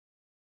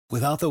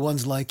Without the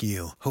ones like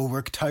you, who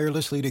work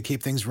tirelessly to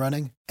keep things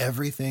running,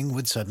 everything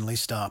would suddenly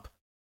stop.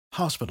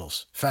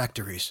 Hospitals,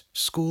 factories,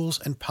 schools,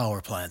 and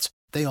power plants,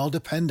 they all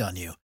depend on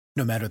you.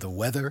 No matter the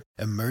weather,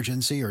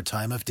 emergency, or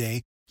time of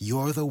day,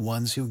 you're the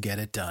ones who get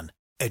it done.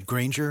 At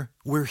Grainger,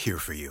 we're here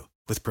for you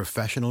with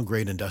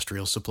professional-grade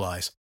industrial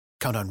supplies.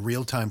 Count on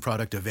real-time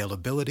product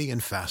availability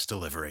and fast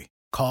delivery.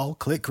 Call,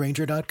 click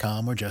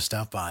Grainger.com, or just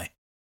stop by.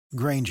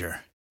 Grainger,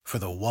 for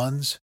the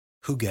ones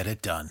who get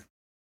it done.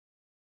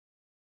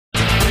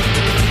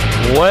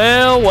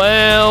 Well.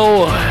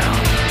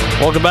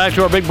 Welcome back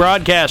to our big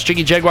broadcast,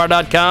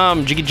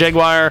 JiggyJaguar.com. Jiggy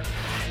Jaguar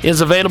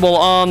is available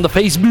on the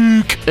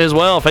Facebook as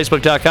well,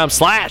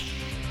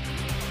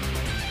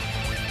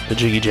 facebook.com/the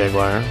Jiggy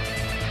Jaguar.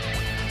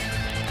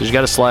 Because you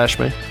got to slash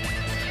me.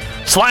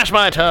 Slash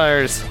my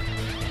tires.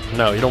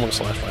 No, you don't want to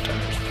slash my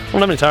tires. I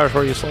don't have any tires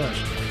for you to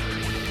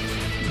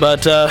slash.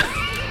 But, I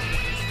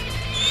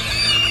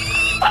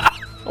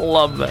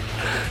love that.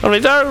 How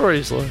many tires for you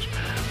to slash?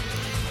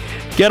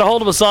 Get a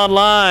hold of us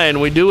online.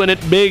 We're doing it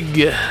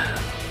big.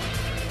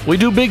 We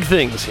do big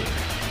things here.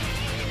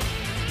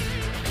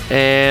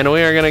 And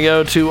we are going to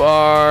go to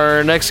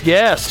our next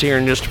guest here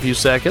in just a few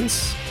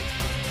seconds.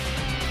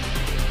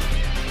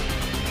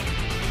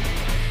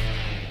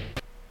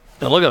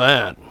 Now look at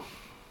that.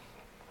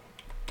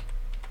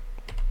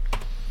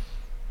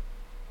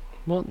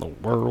 What in the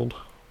world?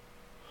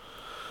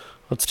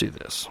 Let's do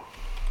this.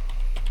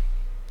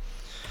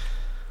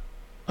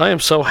 I am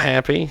so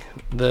happy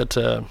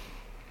that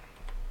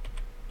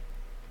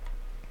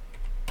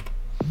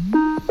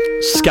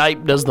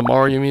Skype does the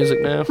Mario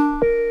music now.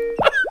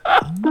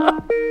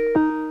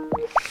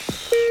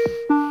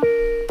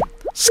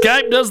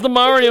 Skype does the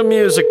Mario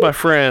music, my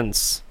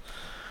friends.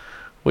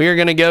 We are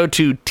going to go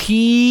to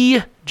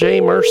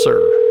T.J.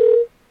 Mercer.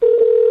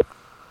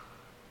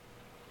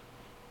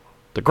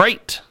 The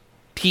great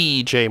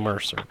T.J.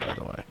 Mercer, by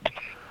the way.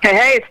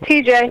 Hey, it's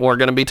TJ. We're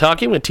going to be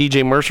talking with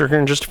TJ Mercer here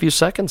in just a few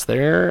seconds.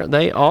 There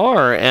they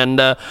are. And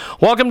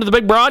welcome to the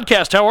big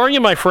broadcast. How are you,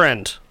 my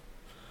friend?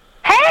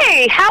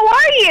 Hey, how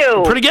are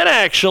you? Pretty good,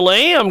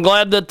 actually. I'm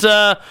glad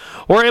that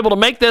we're able to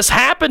make this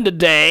happen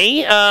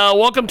today.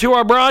 Welcome to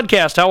our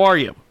broadcast. How are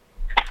you?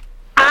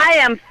 I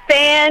am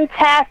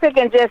fantastic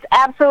and just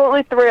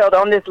absolutely thrilled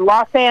on this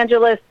Los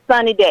Angeles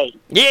sunny day.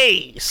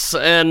 Yes,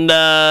 and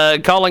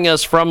calling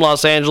us from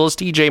Los Angeles,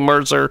 TJ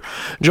Mercer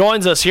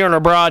joins us here on our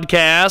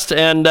broadcast,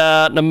 and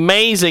an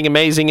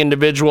amazing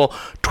individual,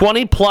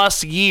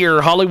 20-plus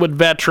year Hollywood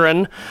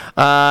veteran,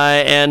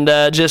 and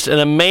just an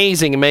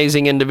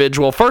amazing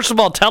individual. First of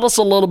all, tell us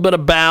a little bit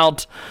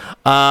about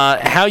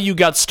how you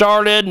got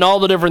started and all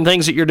the different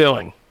things that you're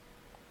doing.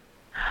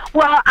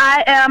 Well,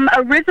 I am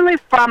originally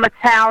from a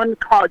town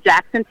called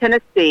Jackson,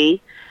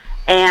 Tennessee,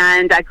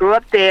 and I grew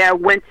up there,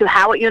 went to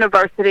Howard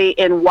University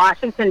in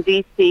Washington,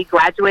 D.C.,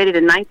 graduated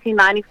in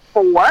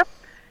 1994,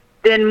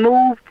 then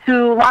moved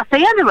to Los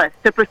Angeles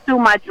to pursue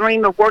my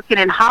dream of working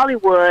in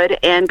Hollywood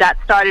and got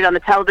started on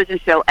the television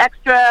show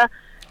Extra.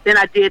 Then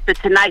I did The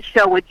Tonight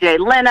Show with Jay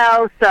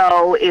Leno,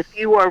 so if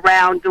you were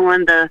around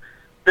doing the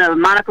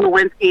Monica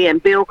Lewinsky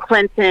and Bill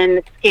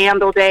Clinton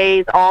scandal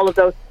days, all of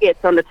those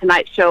skits on The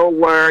Tonight Show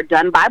were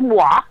done by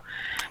moi.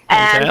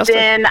 Fantastic.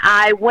 And then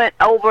I went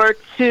over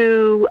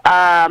to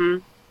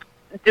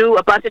do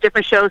a bunch of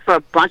different shows for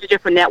a bunch of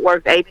different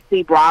networks,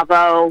 ABC,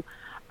 Bravo,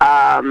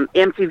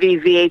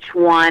 MTV,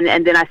 VH1,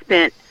 and then I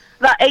spent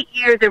about 8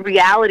 years in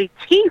reality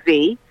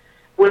TV,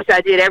 which I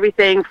did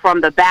everything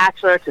from The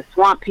Bachelor to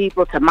Swamp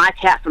People to My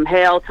Cat from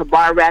Hell to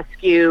Bar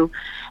Rescue.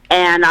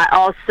 And I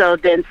also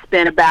then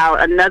spent about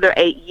another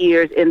 8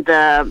 years in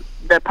the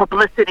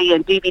publicity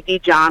and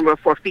DVD genre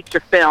for feature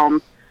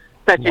films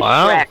such as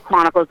Shrek,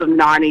 Chronicles of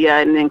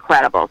Narnia, and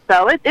Incredible.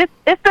 So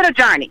it's been a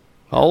journey.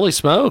 Holy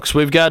smokes.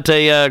 We've got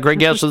a great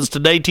guest with us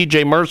today.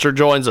 TJ Mercer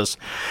joins us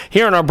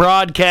here on our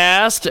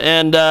broadcast,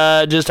 and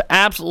just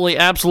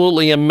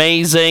absolutely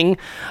amazing.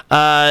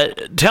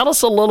 Tell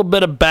us a little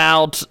bit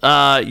about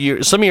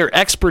some of your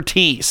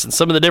expertise and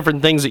some of the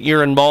different things that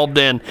you're involved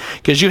in,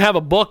 because you have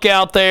a book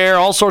out there,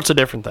 all sorts of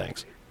different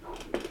things.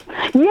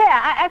 Yeah,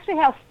 I actually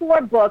have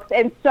 4 books,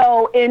 and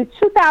so in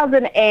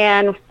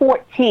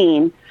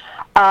 2014,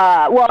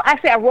 I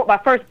wrote my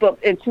first book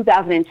in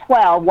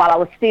 2012 while I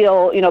was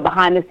still,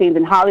 behind the scenes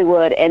in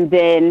Hollywood. And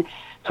then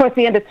towards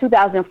the end of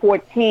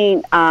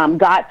 2014,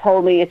 God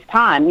told me it's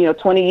time.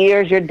 20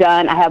 years, you're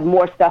done. I have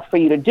more stuff for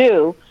you to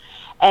do.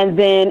 And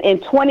then in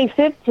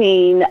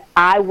 2015,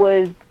 I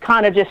was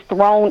kind of just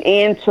thrown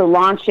into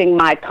launching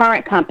my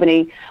current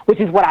company, which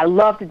is what I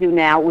love to do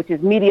now, which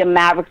is Media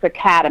Mavericks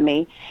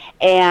Academy.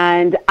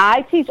 And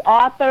I teach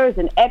authors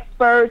and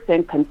experts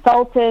and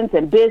consultants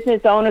and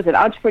business owners and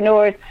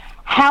entrepreneurs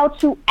how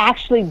to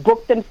actually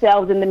book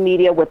themselves in the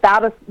media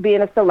without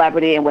being a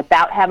celebrity and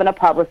without having a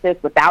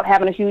publicist, without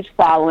having a huge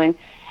following.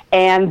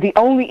 And the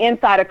only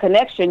insider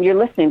connection, you're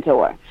listening to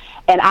her.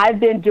 And I've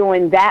been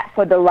doing that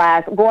for the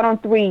last, going on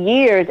 3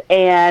 years,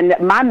 and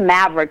my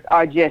Mavericks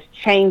are just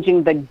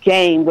changing the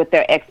game with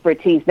their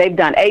expertise. They've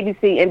done ABC,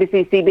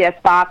 NBC, CBS,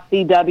 Fox,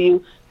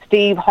 CW,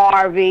 Steve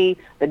Harvey,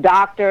 the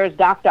doctors,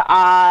 Dr.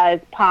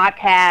 Oz,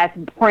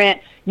 podcast, print,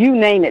 you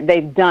name it,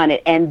 they've done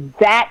it. And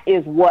that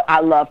is what I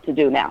love to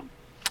do now.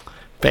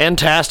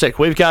 Fantastic.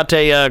 We've got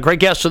a great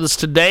guest with us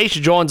today.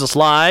 She joins us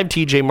live.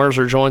 TJ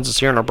Mercer joins us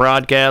here in our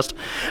broadcast.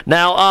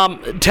 Now,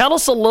 tell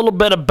us a little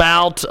bit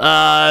about the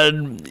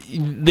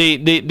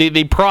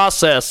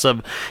process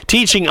of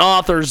teaching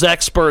authors,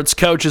 experts,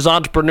 coaches,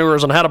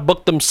 entrepreneurs on how to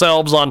book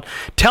themselves on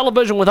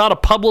television without a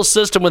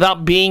publicist and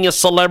without being a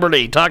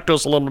celebrity. Talk to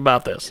us a little bit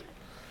about this.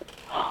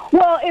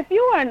 Well, if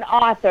you're an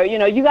author,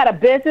 you got a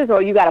business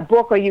or you got a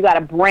book or you got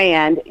a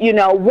brand,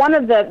 one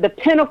of the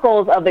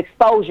pinnacles of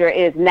exposure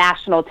is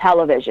national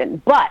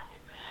television. But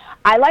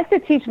I like to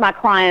teach my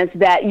clients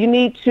that you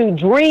need to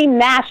dream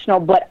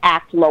national but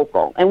act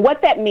local. And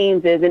what that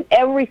means is in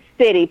every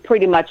city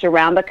pretty much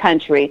around the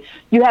country,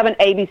 you have an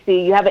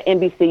ABC, you have an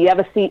NBC, you have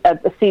a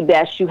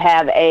CBS, you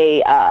have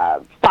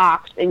a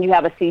Fox, and you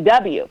have a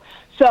CW.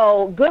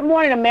 So Good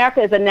Morning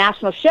America is a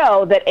national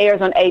show that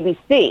airs on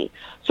ABC.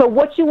 So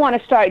what you want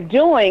to start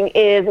doing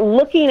is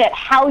looking at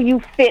how you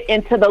fit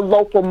into the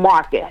local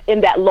market in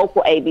that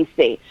local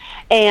ABC.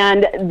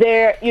 And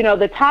there,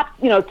 the top,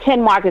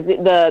 10 markets,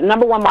 the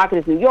number one market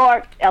is New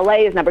York,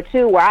 LA is number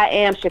 2, where I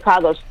am,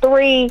 Chicago's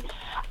 3,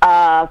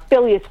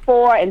 Philly is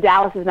 4, and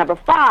Dallas is number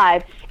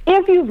 5.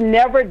 If you've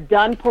never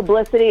done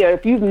publicity or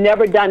if you've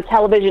never done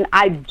television,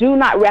 I do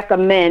not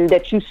recommend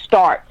that you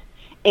start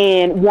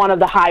in one of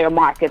the higher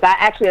markets. I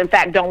actually, in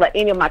fact, don't let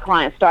any of my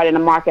clients start in a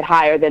market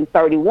higher than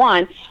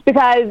 31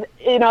 because,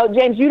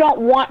 James, you don't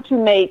want to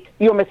make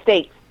your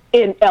mistakes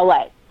in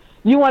LA.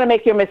 You want to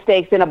make your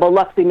mistakes in a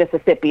Biloxi,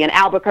 Mississippi, in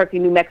Albuquerque,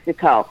 New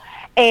Mexico.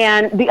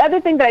 And the other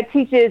thing that I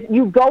teach is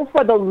you go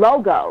for the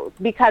logos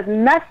because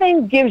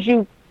nothing gives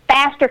you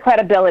faster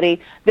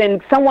credibility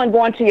than someone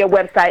going to your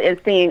website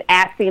and seeing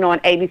as seen on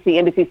ABC,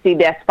 NBC,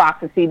 CBS,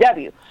 Fox, and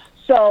CW.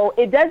 So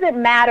it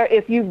doesn't matter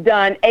if you've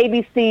done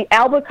ABC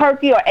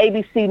Albuquerque or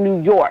ABC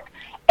New York.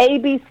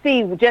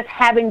 ABC, just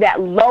having that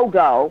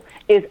logo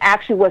is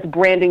actually what's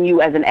branding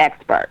you as an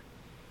expert.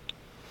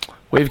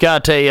 We've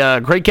got a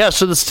great guest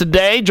with us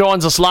today.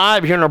 Joins us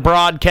live here in our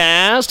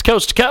broadcast,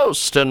 coast to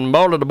coast and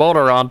border to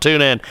border on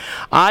TuneIn,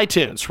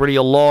 iTunes,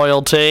 Radio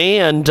Loyalty.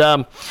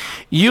 And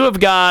you have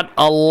got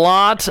a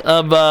lot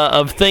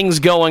of things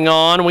going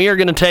on. We are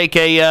going to take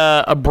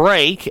a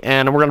break,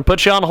 and we're going to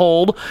put you on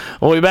hold.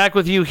 We'll be back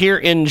with you here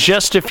in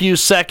just a few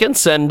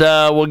seconds, and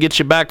we'll get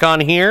you back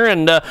on here,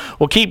 and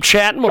we'll keep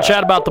chatting. We'll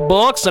chat about the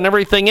books and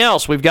everything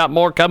else. We've got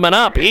more coming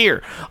up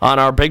here on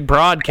our big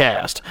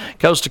broadcast,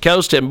 coast to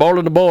coast and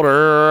border to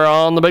border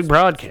on the big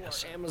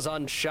broadcast.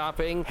 Amazon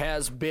shopping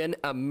has been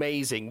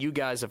amazing. You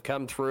guys have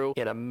come through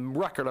in a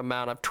record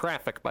amount of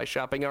traffic by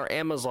shopping our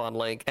Amazon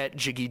link at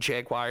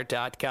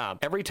JiggyJaguar.com.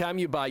 Every time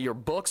you buy your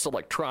books,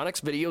 electronics,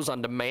 videos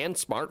on demand,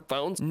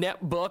 smartphones,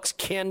 netbooks,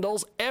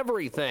 Kindles,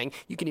 everything,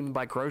 you can even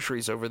buy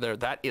groceries over there.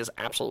 That is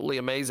absolutely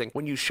amazing.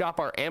 When you shop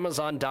our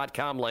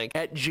Amazon.com link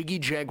at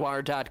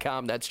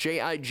JiggyJaguar.com, that's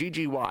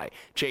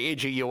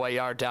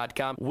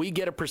JiggyJaguar.com, we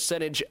get a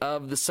percentage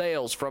of the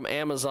sales from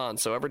Amazon.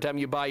 So every time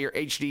you buy your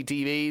HD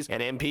TVs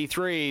and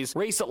MP3s,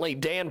 recently,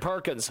 Dan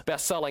Perkins,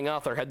 best-selling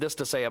author, had this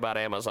to say about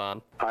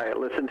Amazon. I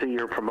listened to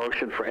your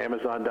promotion for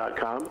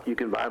Amazon.com. You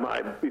can buy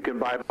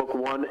book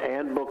 1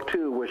 and book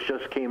 2, which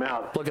just came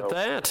out. Look at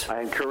that.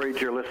 I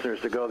encourage your listeners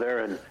to go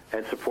there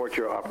and support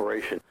your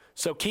operation.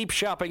 So keep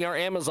shopping our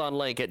Amazon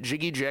link at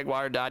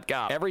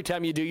JiggyJaguar.com. Every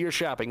time you do your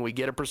shopping, we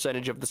get a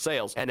percentage of the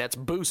sales, and that's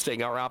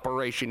boosting our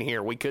operation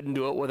here. We couldn't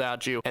do it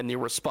without you, and the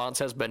response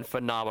has been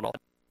phenomenal.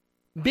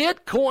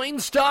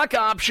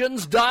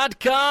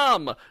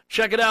 BitcoinStockOptions.com.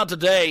 Check it out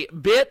today.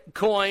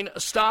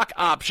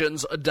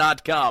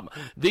 BitcoinStockOptions.com.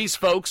 These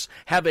folks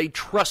have a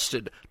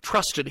trusted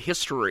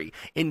history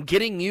in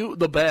getting you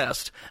the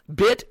best.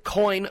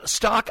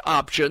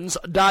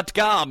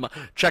 BitcoinStockOptions.com.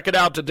 Check it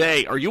out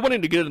today. Are you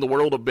wanting to get in the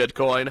world of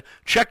Bitcoin?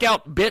 Check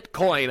out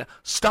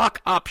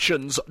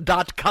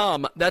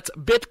BitcoinStockOptions.com. That's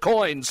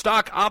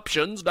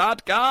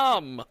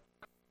BitcoinStockOptions.com.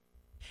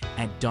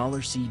 At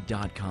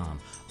DollarSeed.com,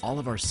 all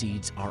of our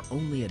seeds are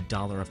only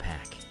 $1 a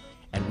pack.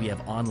 And we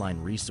have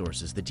online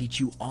resources that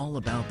teach you all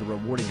about the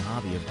rewarding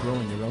hobby of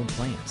growing your own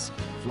plants,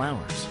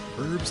 flowers,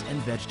 herbs, and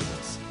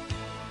vegetables.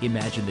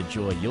 Imagine the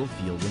joy you'll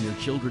feel when your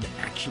children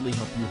actually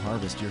help you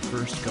harvest your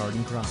first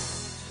garden crop,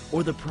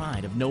 or the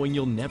pride of knowing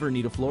you'll never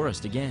need a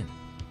florist again.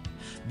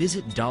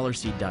 Visit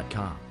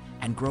DollarSeed.com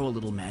and grow a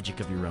little magic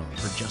of your own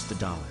for just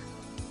 $1.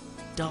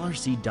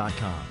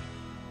 DollarSeed.com.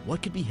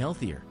 What could be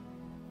healthier?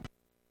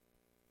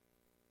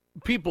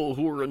 People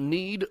who are in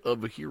need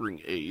of hearing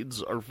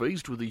aids are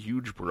faced with a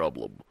huge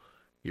problem.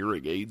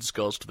 Hearing aids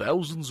cost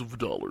thousands of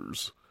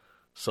dollars.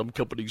 Some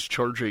companies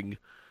charging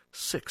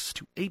 $6,000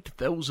 to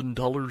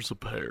 $8,000 a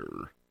pair.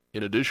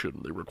 In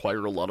addition, they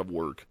require a lot of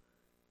work.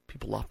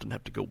 People often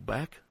have to go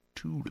back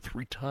 2 to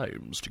 3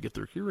 times to get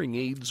their hearing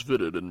aids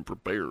fitted and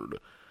prepared.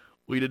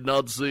 We did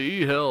not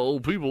see how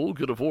people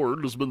could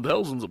afford to spend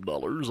thousands of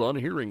dollars on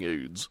hearing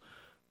aids,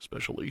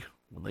 especially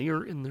when they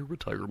are in their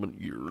retirement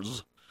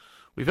years.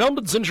 We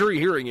founded Century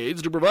Hearing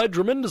Aids to provide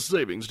tremendous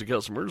savings to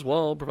customers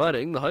while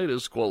providing the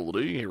highest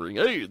quality hearing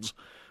aids.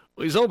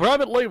 We sell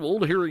private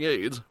labeled hearing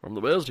aids from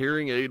the best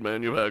hearing aid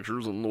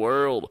manufacturers in the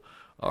world.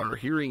 Our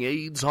hearing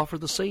aids offer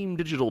the same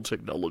digital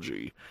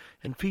technology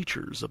and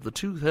features of the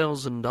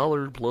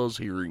 $2,000 plus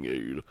hearing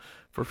aid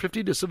for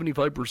 50 to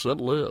 75%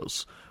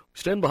 less. We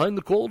stand behind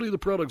the quality of the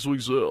products we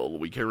sell.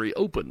 We carry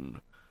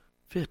open,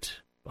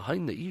 fit,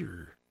 behind the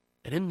ear,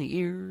 and in the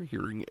ear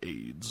hearing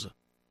aids.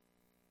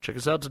 Check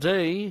us out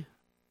today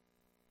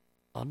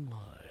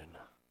online.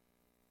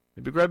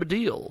 Maybe grab a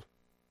deal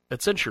at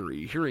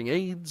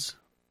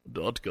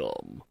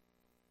centuryhearingaids.com.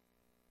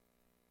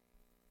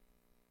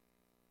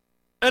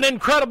 An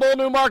incredible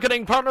new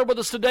marketing partner with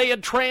us today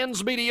at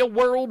Transmedia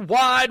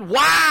Worldwide.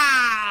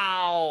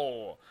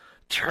 Wow!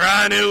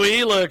 Try new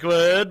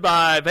e-liquid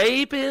by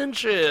Vape and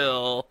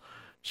Chill.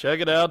 Check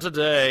it out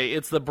today.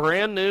 It's the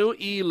brand new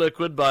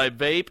e-liquid by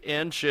Vape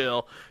and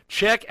Chill.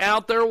 Check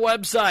out their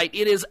website.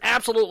 It is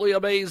absolutely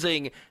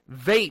amazing.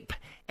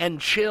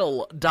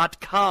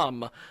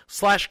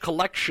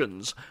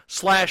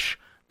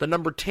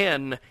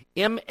 vapeandchill.com/collections/10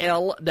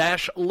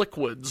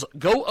 ml-liquids.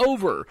 Go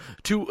over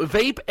to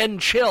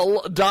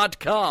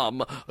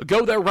vapeandchill.com.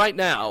 Go there right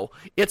now.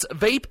 It's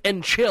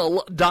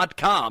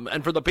vapeandchill.com.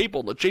 And for the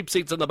people, the cheap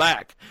seats in the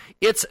back,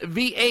 it's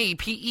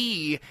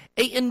VAPEANDCHILL.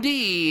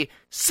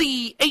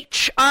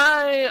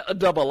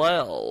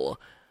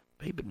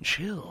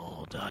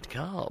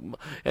 Vapeandchill.com.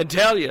 And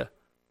tell you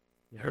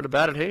heard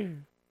about it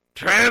here.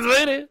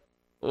 Translate it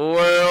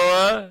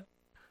worldwide.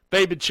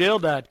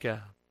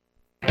 Vapeandchill.com.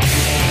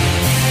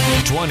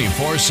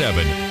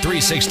 24/7,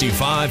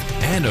 365,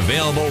 and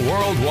available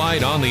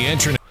worldwide on the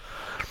internet.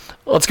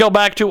 Let's go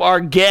back to our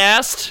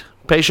guest,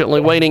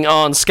 patiently waiting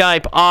on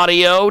Skype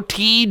audio,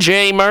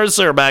 TJ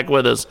Mercer, back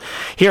with us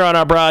here on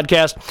our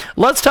broadcast.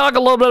 Let's talk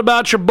a little bit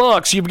about your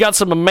books. You've got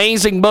some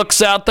amazing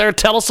books out there.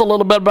 Tell us a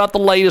little bit about the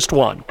latest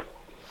one.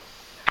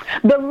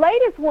 The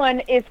latest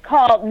one is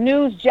called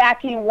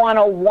Newsjacking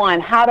 101,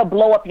 How to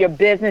Blow Up Your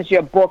Business,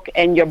 Your Book,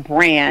 and Your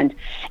Brand.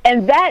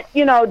 And that,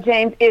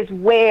 James, is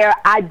where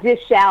I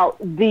dish out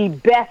the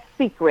best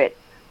secret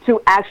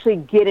to actually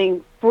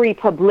getting free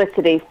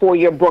publicity for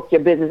your book,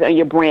 your business, and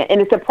your brand. And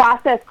it's a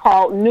process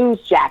called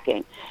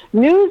newsjacking.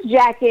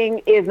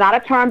 Newsjacking is not a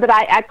term that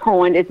I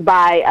coined. It's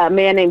by a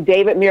man named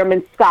David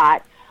Meerman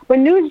Scott. But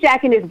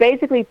newsjacking is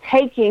basically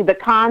taking the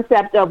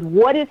concept of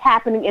what is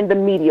happening in the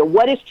media,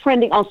 what is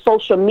trending on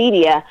social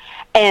media,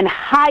 and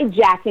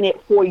hijacking it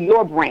for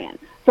your brand.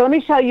 So let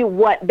me show you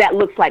what that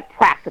looks like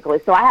practically.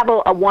 So I have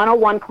a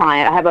one-on-one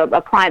client. I have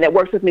a client that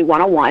works with me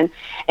one-on-one,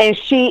 and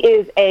she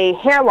is a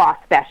hair loss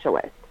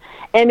specialist.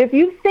 And if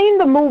you've seen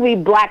the movie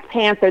Black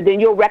Panther, then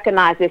you'll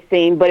recognize this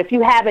scene. But if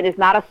you haven't, it's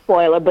not a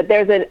spoiler. But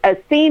there's a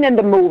scene in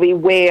the movie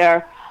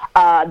where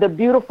the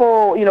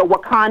beautiful,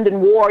 Wakandan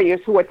warriors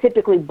who are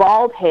typically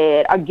bald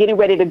head are getting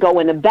ready to go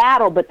into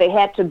battle, but they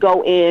had to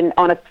go in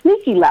on a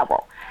sneaky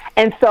level.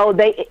 And so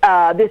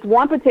this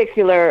one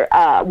particular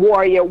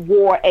warrior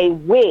wore a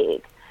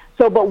wig.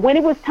 So, but when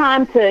it was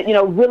time to,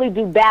 really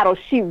do battle,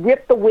 she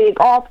ripped the wig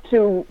off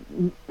to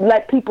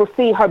let people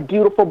see her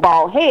beautiful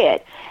bald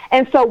head.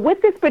 And so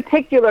with this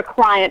particular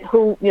client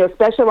who,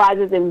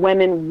 specializes in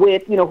women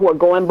with, who are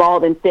going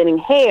bald and thinning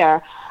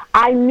hair,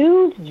 I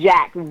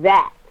newsjacked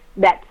that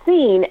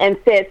scene and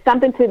said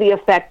something to the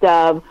effect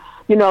of,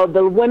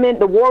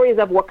 the warriors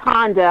of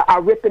Wakanda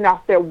are ripping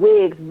off their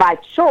wigs by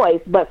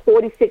choice, but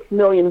 46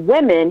 million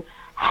women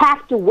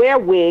have to wear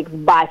wigs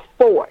by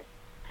force.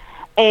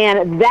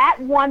 And that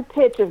one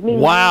pitch of me.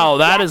 Wow,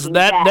 that is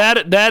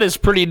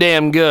pretty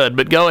damn good.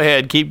 But go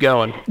ahead, keep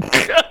going.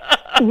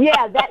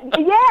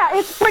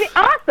 It's pretty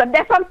awesome.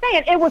 That's what I'm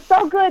saying. It was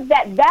so good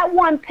that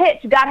one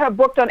pitch got her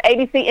booked on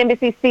ABC,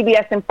 NBC,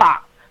 CBS, and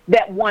Fox.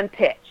 That one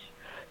pitch.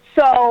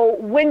 So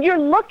when you're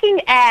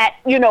looking at,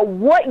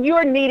 what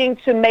you're needing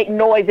to make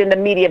noise in the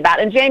media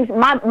about, and James,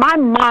 my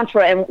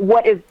mantra and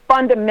what is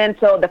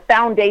fundamental, the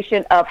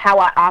foundation of how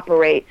I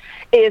operate,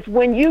 is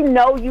when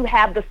you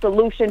have the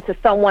solution to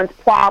someone's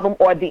problem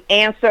or the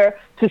answer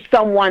to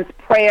someone's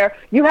prayer,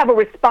 you have a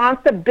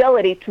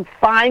responsibility to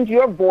find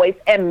your voice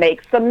and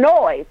make some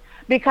noise.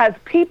 Because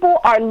people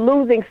are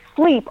losing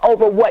sleep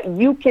over what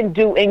you can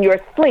do in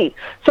your sleep.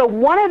 So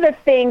one of the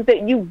things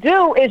that you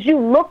do is you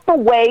look for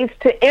ways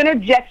to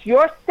interject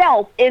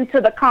yourself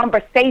into the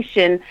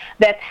conversation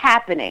that's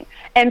happening.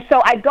 And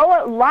so I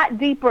go a lot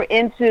deeper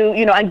into,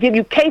 I give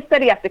you case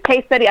study after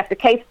case study after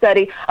case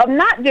study of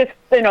not just,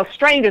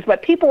 strangers,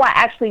 but people I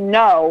actually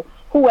know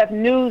who have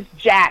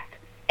newsjacked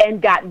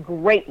and got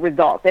great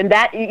results. And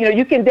that,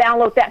 you can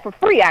download that for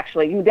free,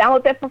 actually. You can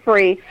download that for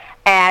free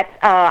at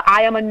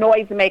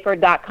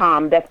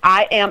IamANoisemaker.com. That's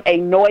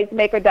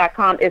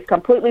IamANoisemaker.com. It's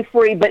completely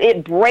free, but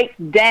it breaks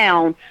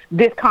down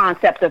this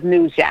concept of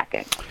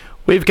newsjacking.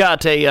 We've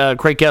got a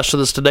great guest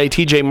with us today.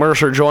 TJ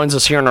Mercer joins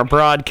us here in our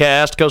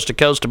broadcast, coast to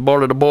coast and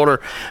border to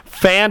border.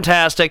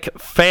 Fantastic,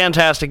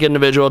 fantastic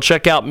individual.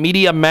 Check out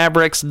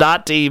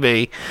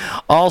MediaMavericks.tv.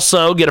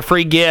 Also, get a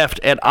free gift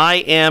at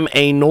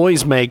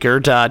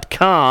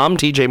IamANoisemaker.com.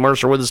 TJ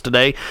Mercer with us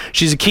today.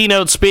 She's a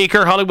keynote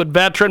speaker, Hollywood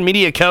veteran,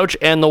 media coach,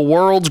 and the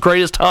world's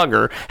greatest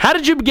hugger. How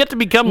did you get to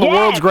become the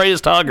world's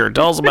greatest hugger?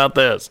 Tell us about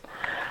this.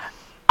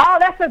 Oh,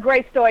 that's a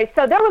great story.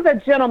 So there was a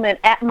gentleman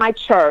at my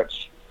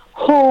church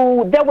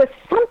who, there was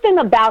something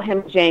about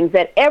him, James,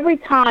 that every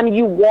time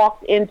you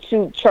walked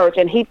into church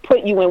and he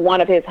put you in one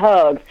of his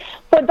hugs,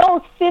 for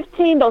those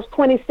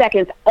 20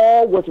 seconds,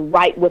 all was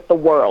right with the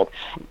world.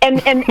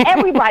 And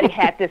everybody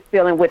had this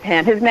feeling with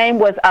him. His name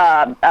was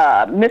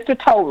Mr.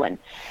 Tolan.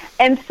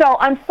 And so,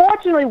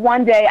 unfortunately,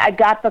 one day I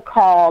got the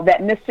call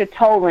that Mr.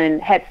 Tolan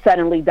had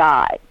suddenly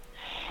died.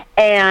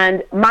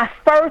 And my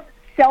first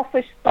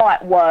selfish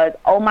thought was,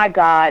 oh, my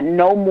God,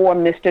 no more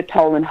Mr.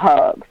 Tolan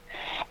hugs.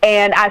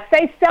 And I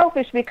say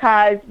selfish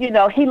because,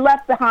 he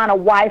left behind a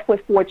wife with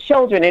 4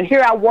 children. And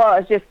here I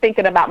was just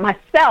thinking about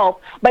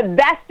myself. But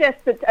that's just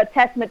a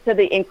testament to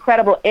the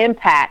incredible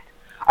impact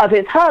of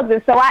his hugs.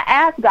 And so I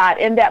asked God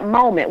in that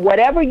moment,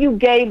 whatever you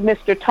gave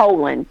Mr.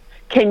 Tolan,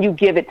 can you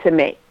give it to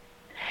me?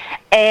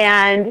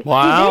 And he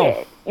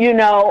did.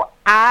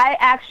 I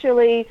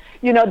actually,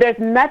 there's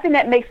nothing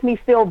that makes me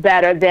feel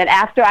better than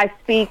after I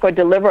speak or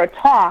deliver a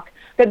talk,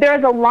 that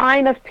there's a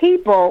line of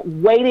people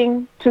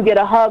waiting to get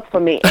a hug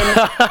from me.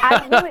 And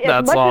I really,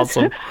 That's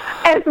awesome.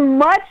 As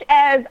much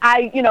as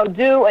I,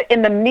 do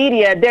in the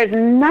media, there's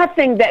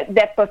nothing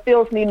that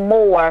fulfills me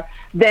more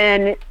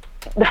than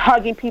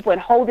hugging people and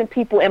holding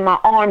people in my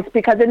arms,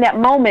 because in that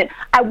moment,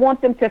 I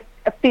want them to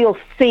feel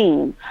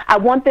seen. I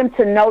want them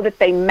to know that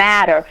they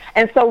matter.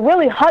 And so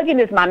really hugging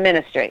is my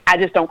ministry. I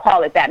just don't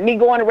call it that. Me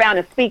going around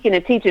and speaking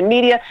and teaching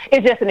media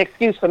is just an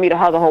excuse for me to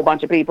hug a whole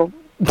bunch of people.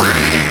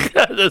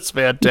 That's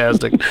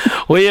fantastic.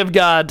 We have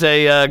got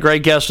a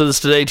great guest with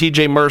us today.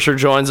 TJ Mercer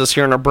joins us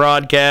here in our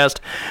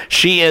broadcast.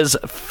 She is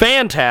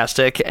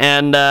fantastic,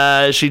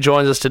 and she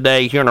joins us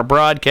today here in our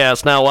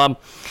broadcast. Now,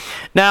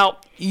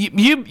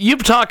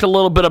 you've talked a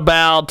little bit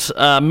about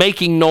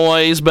making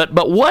noise,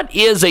 but what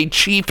is a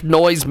chief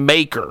noise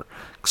maker?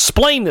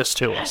 Explain this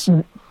to us.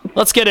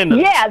 Let's get into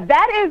this. Yeah,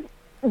 that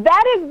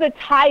is the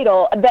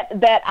title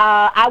that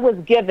I was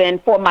given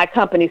for my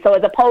company. So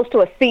as opposed to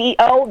a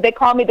CEO, they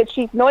call me the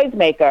chief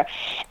noisemaker.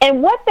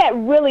 And what that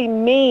really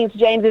means,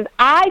 James, is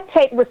I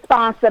take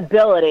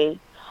responsibility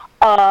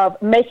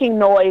of making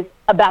noise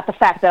about the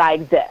fact that I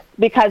exist.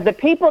 Because the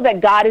people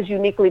that God has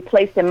uniquely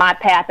placed in my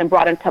path and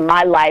brought into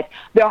my life,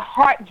 they're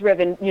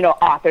heart-driven,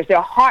 authors. They're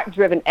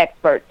heart-driven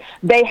experts.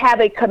 They have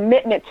a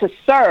commitment to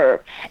serve.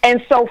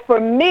 And so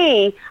for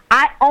me,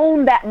 I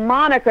own that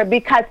moniker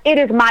because it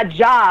is my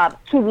job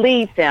to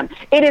lead them.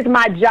 It is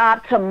my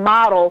job to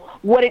model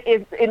what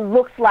it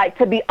looks like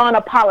to be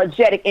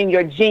unapologetic in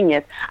your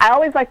genius. I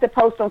always like to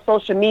post on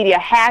social media,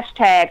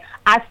 hashtag,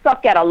 I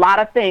suck at a lot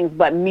of things,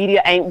 but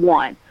media ain't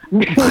one.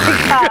 Because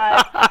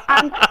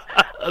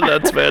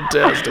that's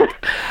fantastic.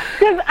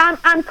 Because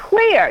I'm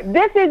clear.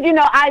 This is,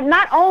 I've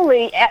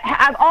always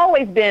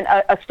been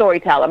a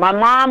storyteller. My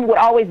mom would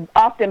always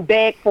often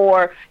beg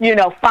for,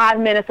 5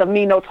 minutes of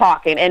me no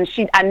talking, and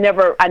I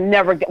never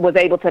was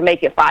able to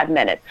make it 5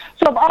 minutes.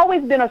 So I've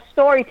always been a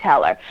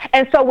storyteller.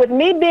 And so with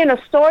me being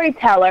a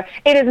storyteller,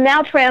 it is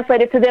now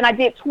translated to then I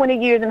did 20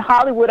 years in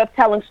Hollywood of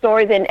telling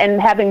stories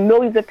and having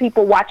millions of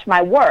people watch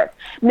my work.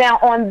 Now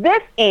on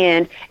this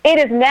end, it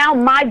is now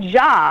my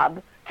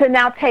job to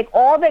now take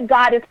all that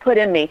God has put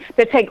in me,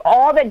 to take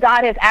all that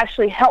God has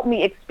actually helped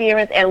me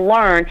experience and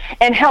learn,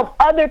 and help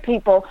other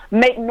people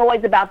make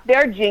noise about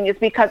their genius,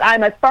 because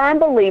I'm a firm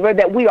believer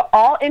that we are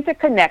all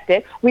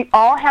interconnected. We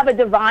all have a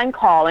divine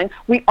calling.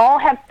 We all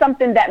have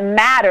something that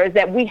matters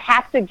that we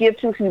have to give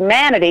to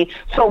humanity.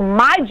 So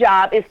my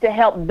job is to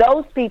help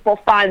those people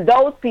find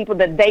those people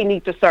that they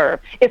need to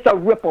serve. It's a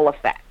ripple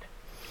effect.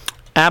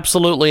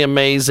 Absolutely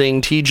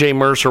amazing. TJ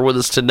Mercer with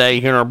us today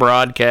here in our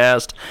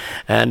broadcast,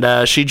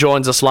 and she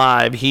joins us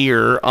live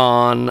here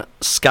on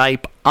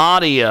Skype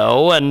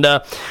audio. And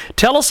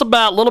tell us a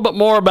little bit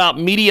more about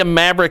Media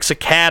Mavericks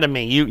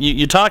Academy.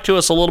 You talked to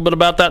us a little bit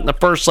about that in the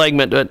first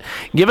segment, but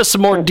give us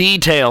some more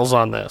details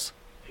on this.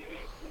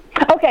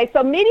 Okay,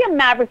 so Media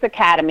Mavericks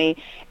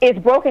Academy is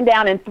broken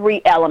down in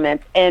 3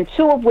 elements, and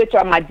 2 of which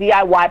are my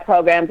DIY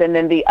programs, and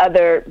then the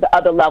other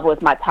level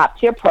is my top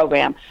tier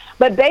program.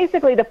 But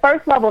basically, the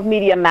first level of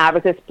Media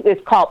Mavericks is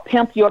called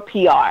Pimp Your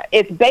PR.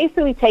 It's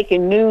basically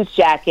taking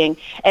newsjacking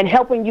and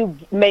helping you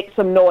make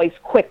some noise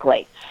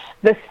quickly.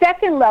 The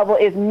second level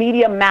is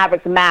Media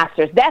Mavericks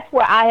Masters. That's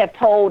where I have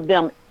told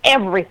them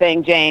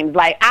everything, James.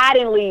 Like, I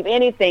didn't leave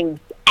anything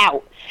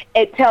out.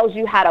 It tells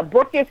you how to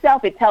book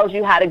yourself. It tells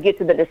you how to get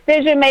to the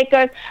decision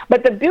makers.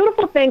 But the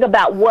beautiful thing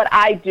about what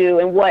I do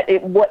and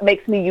what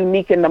makes me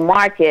unique in the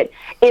market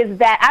is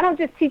that I don't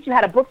just teach you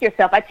how to book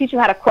yourself. I teach you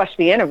how to crush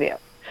the interview.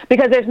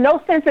 because there's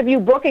no sense of you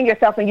booking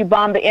yourself and you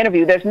bomb the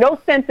interview. There's no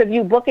sense of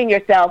you booking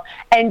yourself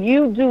and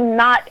you do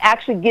not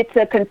actually get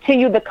to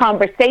continue the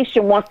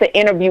conversation once the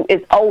interview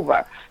is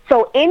over.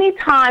 So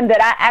anytime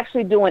that I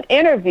actually do an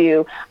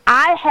interview,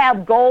 I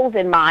have goals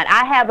in mind.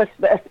 I have a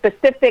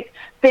specific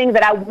thing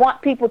that I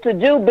want people to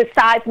do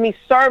besides me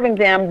serving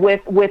them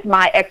with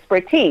my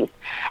expertise.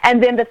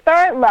 And then the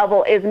third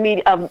level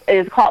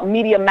is called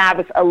Media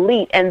Mavericks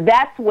Elite, and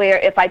that's where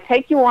if I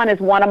take you on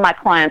as one of my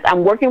clients,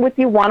 I'm working with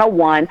you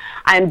one-on-one,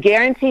 I'm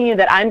guaranteeing you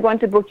that I'm going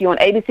to book you on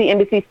ABC,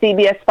 NBC,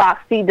 CBS,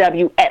 Fox,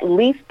 CW at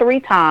least 3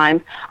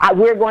 times.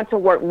 We're going to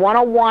work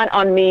one-on-one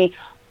on me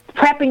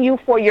prepping you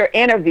for your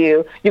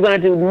interview. You're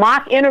going to do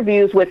mock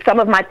interviews with some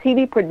of my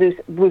TV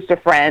producer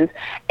friends,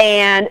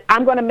 and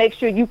I'm going to make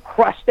sure you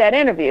crush that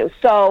interview.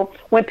 So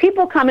when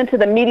people come into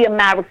the Media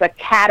Mavericks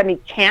Academy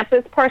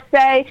campus, per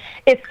se,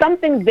 it's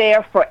something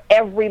there for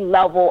every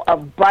level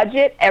of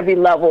budget, every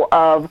level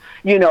of,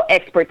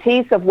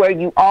 expertise of where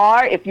you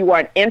are. If you are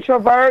an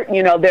introvert,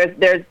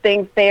 there's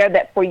things there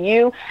that for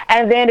you.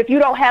 And then if you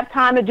don't have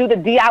time to do the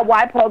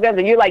DIY programs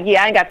and you're like,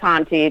 yeah, I ain't got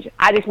time, Tej,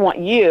 I just want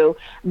you,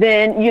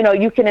 then,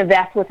 you can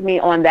invest with me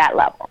on that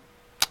level.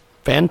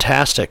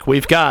 Fantastic.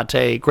 We've got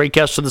a great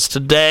guest with us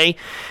today.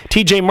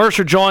 TJ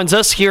Mercer joins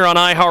us here on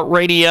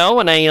iHeartRadio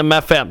and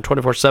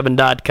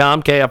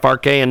AMFM247.com,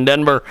 KFRK in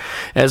Denver,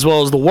 as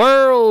well as the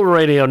World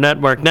Radio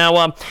Network.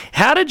 Now,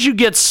 how did you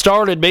get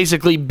started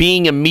basically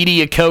being a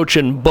media coach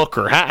and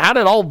booker? How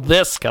did all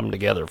this come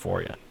together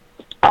for you?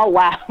 Oh,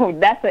 wow.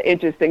 That's an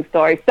interesting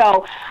story.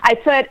 So I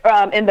said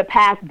in the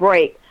past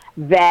break,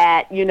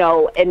 that,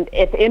 and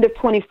at the end of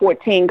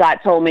 2014, God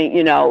told me,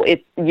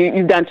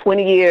 you've done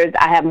 20 years.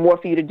 I have more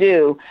for you to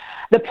do.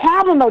 The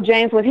problem, though,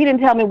 James, was he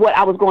didn't tell me what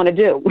I was going to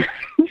do.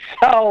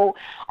 So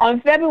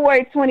on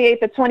February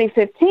 28th of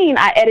 2015,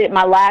 I edited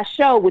my last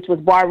show, which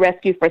was Bar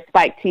Rescue for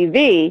Spike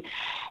TV.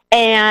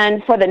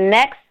 And for the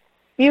next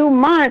few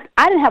months,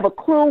 I didn't have a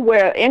clue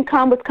where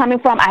income was coming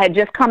from. I had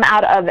just come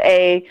out of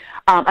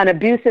an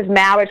abusive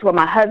marriage where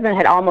my husband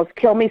had almost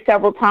killed me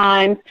several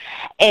times.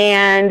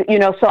 And,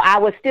 so I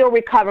was still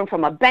recovering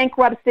from a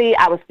bankruptcy.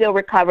 I was still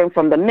recovering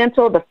from the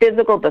mental, the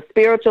physical, the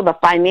spiritual, the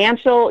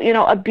financial,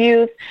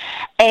 abuse.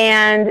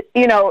 And,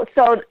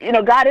 so,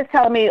 God is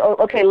telling me,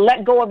 okay,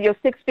 let go of your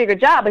 6-figure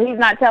job. But he's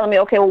not telling me,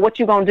 okay, well, what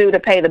you going to do to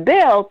pay the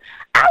bills?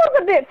 I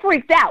was a bit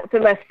freaked out,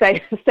 to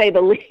say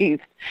the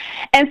least.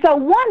 And so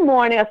one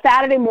morning, a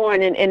Saturday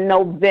morning in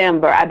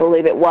November, I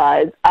believe it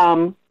was,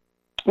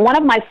 one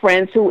of my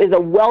friends who is a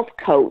wealth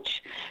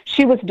coach,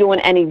 she was doing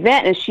an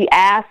event, and she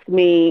asked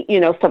me,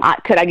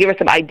 could I give her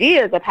some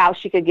ideas of how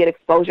she could get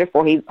exposure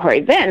for her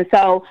event? And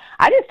so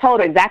I just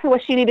told her exactly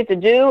what she needed to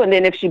do, and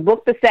then if she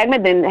booked the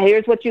segment, then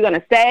here's what you're going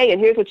to say,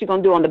 and here's what you're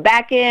going to do on the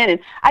back end. And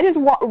I just,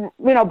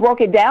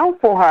 broke it down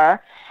for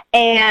her.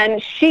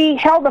 And she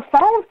held the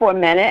phone for a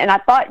minute, and I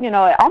thought,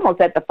 almost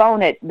that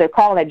the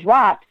call had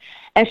dropped.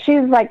 And she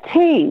was like,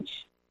 Tej,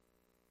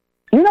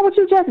 you know what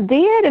you just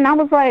did? And I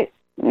was like,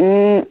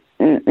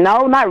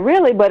 no, not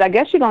really, but I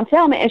guess you're going to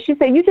tell me. And she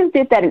said, you just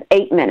did that in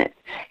 8 minutes.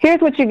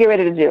 Here's what you get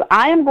ready to do.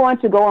 I am going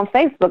to go on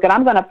Facebook, and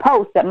I'm going to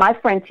post that my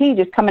friend Tej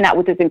is coming out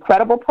with this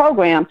incredible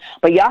program,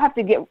 but y'all have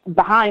to get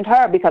behind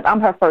her because I'm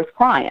her first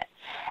client.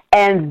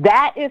 And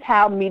that is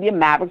how Media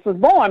Mavericks was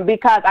born,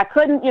 because I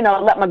couldn't,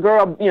 let my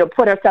girl,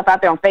 put herself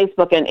out there on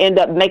Facebook and end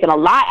up making a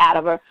lie out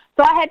of her.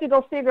 So I had to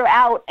go figure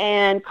out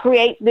and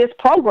create this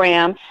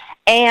program.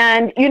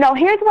 And,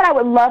 here's what I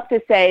would love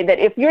to say, that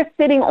if you're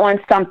sitting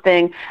on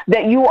something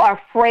that you are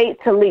afraid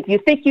to leap, you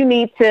think you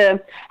need to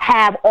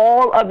have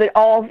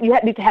you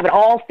need to have it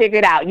all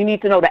figured out. You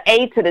need to know the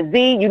A to the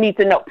Z. You need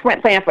to know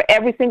plan for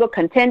every single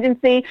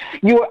contingency.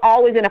 You are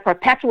always in a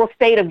perpetual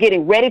state of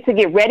getting ready to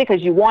get ready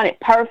because you want it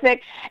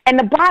perfect. And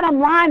the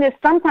bottom line is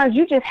sometimes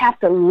you just have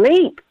to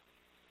leap.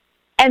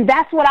 And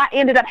that's what I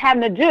ended up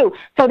having to do.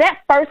 So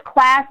that first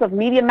class of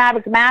Media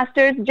Mavericks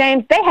Masters,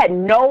 James, they had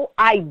no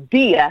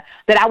idea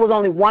that I was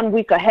only 1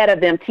 week ahead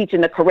of them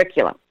teaching the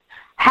curriculum.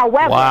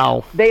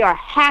 However, They are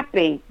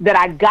happy that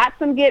I got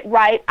some get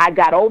right. I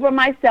got over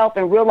myself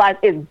and realized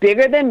it's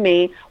bigger than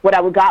me. What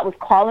God was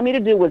calling me to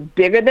do was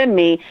bigger than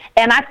me.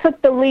 And I took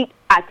the leap.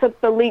 I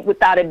took the leap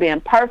without it being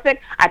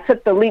perfect. I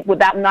took the leap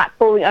without not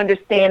fully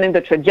understanding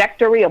the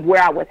trajectory of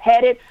where I was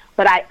headed.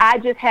 But I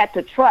just had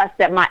to trust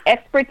that my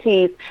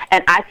expertise,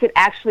 and I could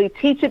actually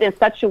teach it in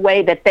such a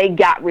way that they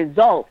got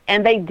results.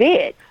 And they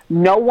did.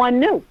 No one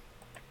knew.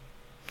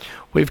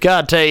 We've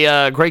got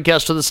a great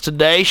guest with us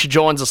today. She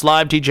joins us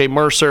live. TJ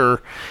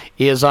Mercer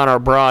is on our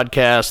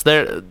broadcast.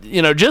 There,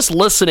 just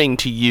listening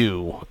to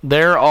you,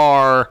 there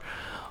are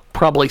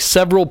probably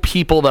several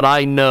people that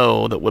I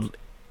know that would,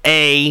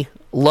 A,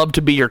 love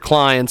to be your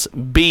clients,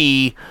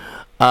 B,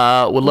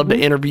 would love to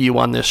interview you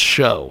on this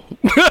show.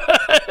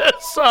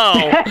 So,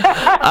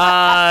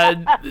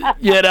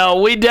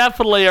 we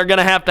definitely are going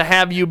to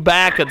have you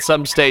back at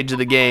some stage of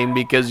the game,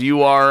 because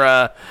you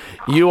are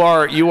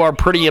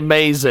pretty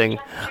amazing.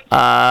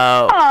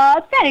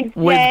 Oh, thanks,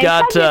 we've Jay.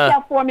 got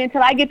yourself for me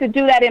until I get to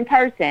do that in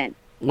person.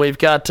 We've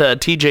got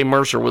TJ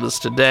Mercer with us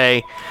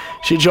today.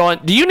 She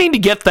joined. Do you need to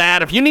get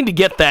that? If you need to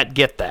get that,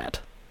 get that.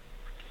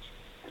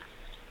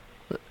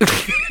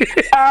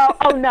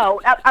 Oh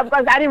no!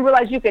 I didn't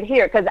realize you could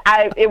hear because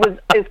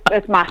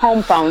it's my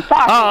home phone.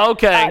 Sorry. Oh,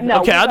 okay. No,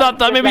 okay, I thought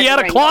maybe you had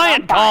a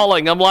client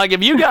calling. I'm like,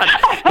 if you've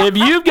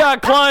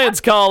got clients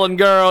calling,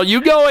 girl,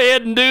 you go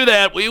ahead and do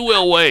that. We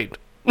will wait.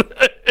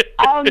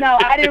 Oh no!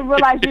 I didn't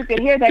realize you could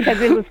hear that because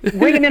it was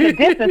ringing in the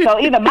distance. So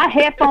either my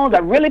headphones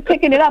are really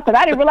picking it up because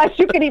I didn't realize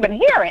you could even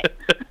hear it.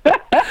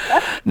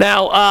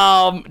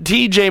 Now,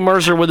 TJ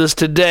Mercer with us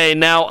today.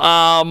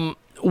 Now,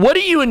 what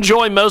do you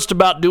enjoy most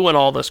about doing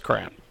all this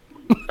crap?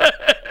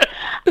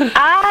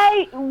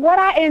 What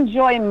I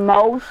enjoy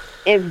most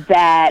is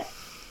that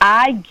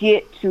I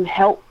get to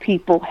help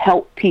people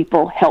help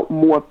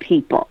more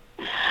people.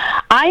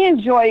 I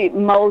enjoy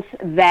most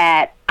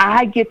that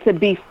I get to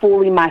be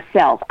fully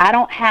myself. I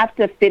don't have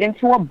to fit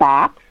into a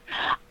box.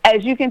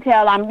 As you can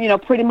tell, I'm,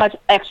 pretty much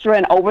extra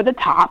and over the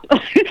top.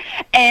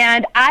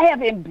 And I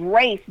have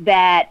embraced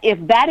that if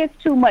that is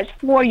too much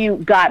for you,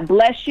 God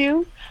bless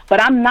you,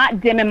 but I'm not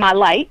dimming my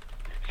light.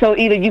 So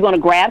either you're going to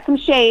grab some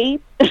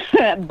shade,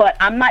 but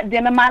I'm not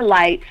dimming my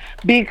light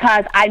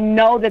because I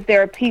know that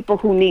there are people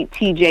who need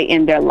TJ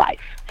in their life.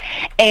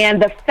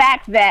 And the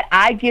fact that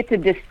I get to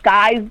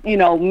disguise,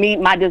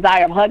 my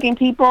desire of hugging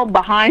people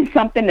behind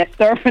something that's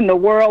serving the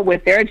world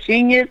with their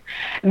genius,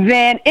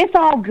 then it's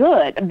all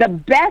good. The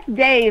best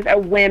days are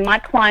when my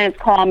clients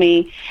call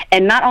me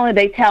and not only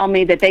they tell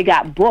me that they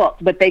got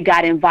booked, but they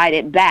got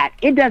invited back.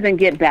 It doesn't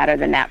get better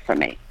than that for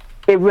me.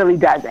 It really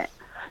doesn't.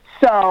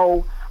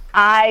 So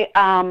I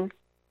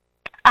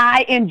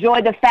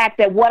enjoy the fact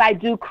that what I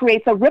do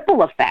creates a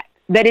ripple effect,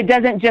 that it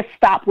doesn't just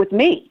stop with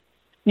me.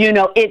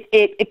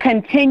 It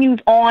continues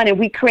on and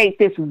we create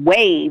this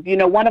wave.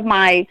 One of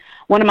my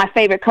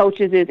favorite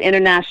coaches is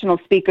international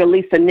speaker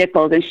Lisa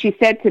Nichols, and she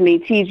said to me,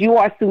 Tees, you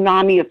are a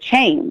tsunami of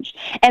change.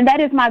 And that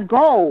is my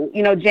goal,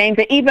 James,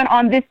 that even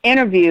on this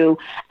interview,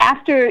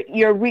 after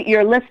your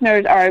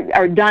listeners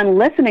are done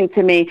listening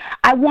to me,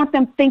 I want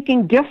them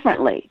thinking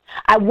differently.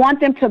 I want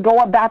them to go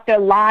about their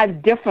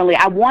lives differently.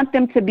 I want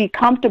them to be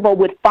comfortable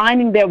with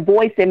finding their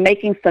voice and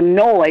making some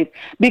noise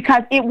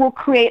because it will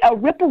create a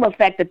ripple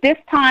effect that this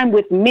time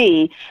with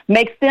me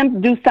makes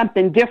them do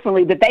something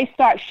differently, that they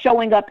start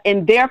showing up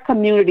in their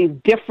communities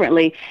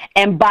differently,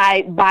 and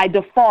by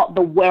default,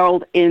 the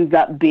world ends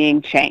up being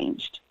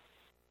changed.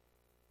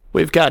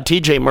 We've got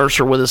TJ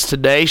Mercer with us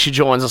today. She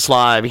joins us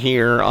live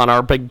here on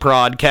our big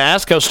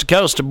broadcast, coast to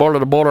coast and border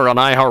to border on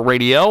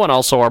iHeartRadio, and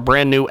also our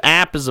brand new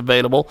app is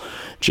available,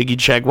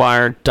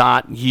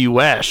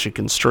 JiggyJaguar.us. You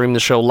can stream the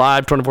show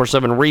live,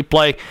 24/7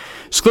 replay,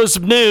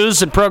 exclusive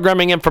news and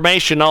programming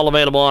information, all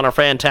available on our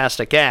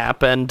fantastic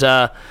app. And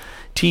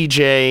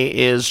TJ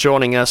is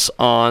joining us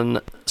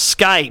on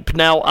Skype.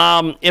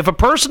 Now, if a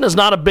person is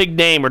not a big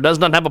name or does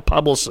not have a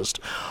publicist,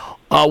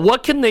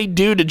 what can they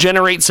do to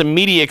generate some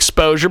media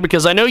exposure?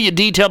 Because I know you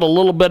detailed a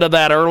little bit of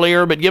that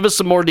earlier, but give us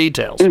some more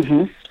details.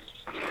 Mm-hmm.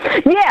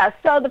 Yeah,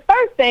 so the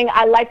first thing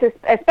I like to,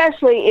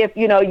 especially if,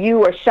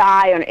 you are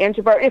shy or an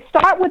introvert, is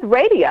start with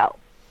radio.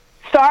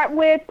 Start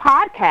with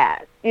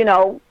podcasts,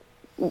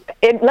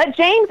 let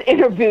James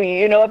interview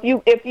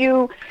you. If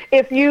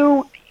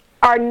you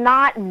are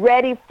not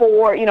ready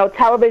for,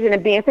 television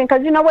and being seen,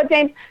 because you know what,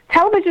 James,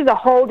 television is a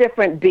whole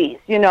different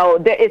beast.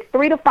 It's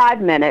 3 to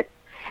 5 minutes.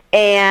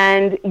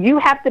 And you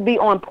have to be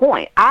on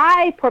point.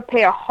 I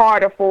prepare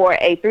harder for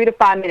a 3 to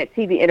 5 minute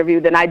TV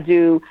interview than I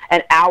do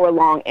an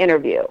hour-long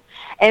interview.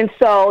 And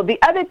so the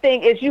other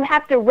thing is you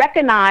have to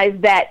recognize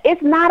that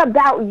it's not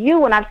about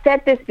you, and I've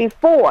said this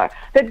before,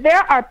 that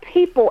there are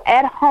people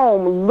at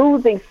home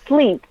losing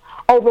sleep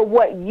over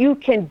what you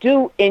can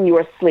do in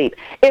your sleep.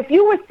 If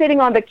you were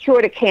sitting on the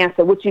cure to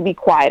cancer, would you be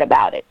quiet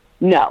about it?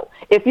 No.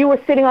 If you were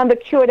sitting on the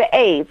cure to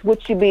AIDS,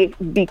 would you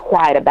be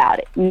quiet about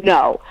it?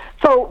 No.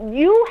 So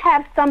you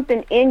have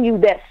something in you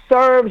that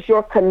serves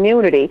your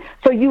community.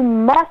 So you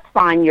must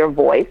find your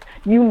voice.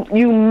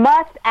 You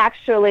must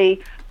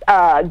actually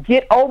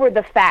get over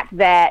the fact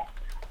that,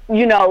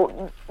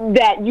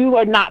 that you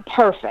are not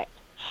perfect.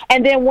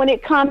 And then when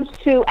it comes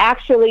to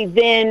actually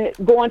then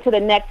going to the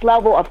next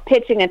level of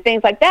pitching and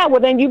things like that,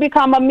 well, then you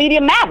become a media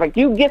maverick.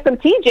 You get some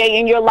TJ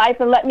in your life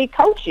and let me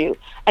coach you.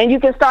 And you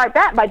can start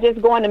that by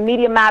just going to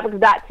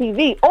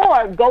MediaMavericks.tv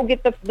or go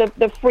get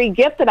the free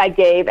gift that I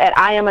gave at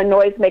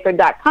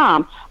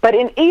IamANoisemaker.com. But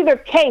in either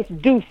case,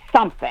 do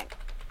something.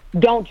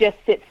 Don't just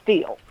sit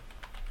still.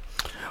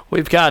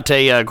 We've got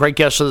a great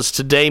guest with us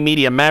today,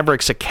 Media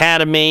Mavericks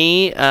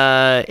Academy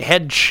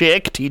head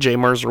chick, TJ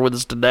Mercer, with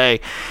us today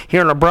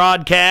here on our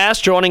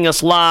broadcast, joining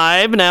us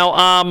live.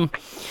 Now,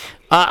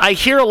 I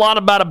hear a lot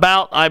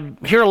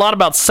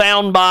about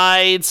sound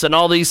bites and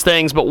all these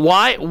things, but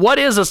what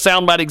is a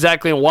sound bite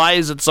exactly, and why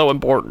is it so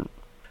important?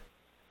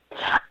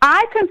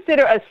 I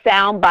consider a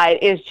soundbite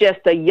is just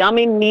a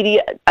yummy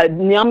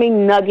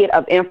nugget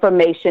of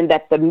information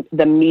that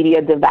the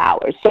media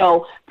devours.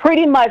 So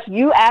pretty much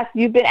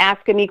you've been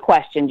asking me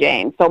questions,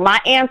 James. So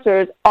my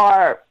answers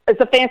it's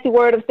a fancy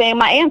word of saying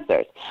my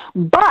answers.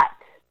 But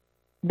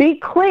be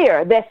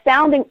clear that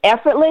sounding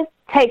effortless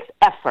takes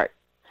effort.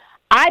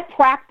 I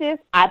practice,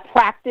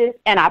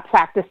 and I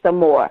practice some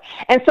more.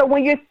 And so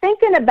when you're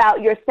thinking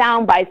about your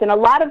sound bites, and a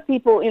lot of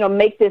people,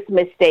 make this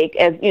mistake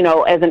as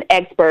an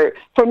expert.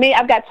 For me,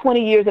 I've got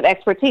 20 years of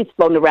expertise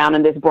floating around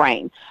in this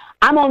brain.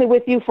 I'm only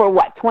with you for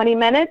 20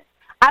 minutes?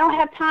 I don't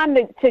have time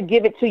to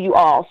give it to you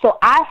all. So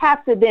I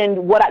have to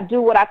then what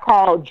I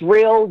call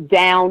drill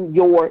down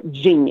your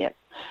genius.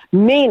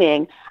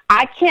 Meaning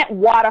I can't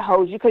water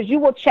hose you because you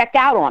will check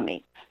out on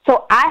me.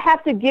 So I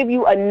have to give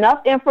you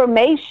enough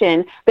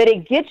information that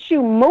it gets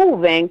you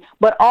moving,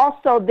 but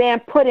also then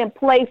put in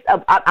place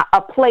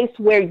a place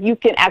where you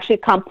can actually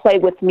come play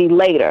with me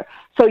later.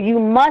 So you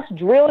must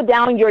drill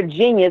down your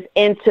genius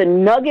into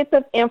nuggets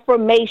of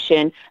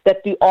information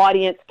that the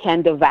audience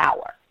can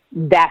devour.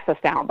 That's a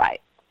soundbite.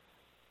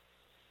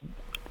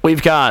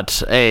 We've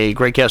got a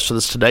great guest with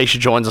us today. She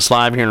joins us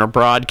live here in our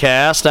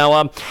broadcast.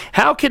 Now,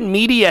 how can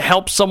media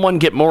help someone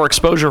get more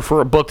exposure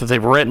for a book that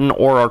they've written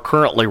or are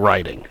currently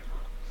writing?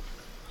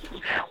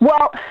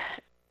 Well,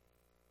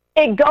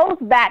 it goes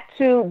back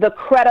to the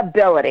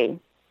credibility.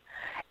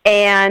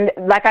 And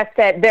like I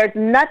said, there's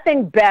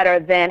nothing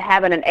better than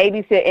having an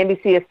ABC,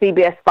 NBC, a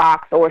CBS,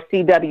 Fox, or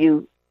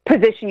CW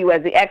position you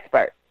as the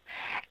expert.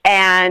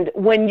 And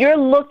when you're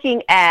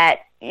looking at,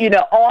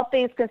 all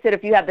things considered,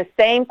 if you have the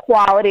same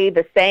quality,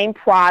 the same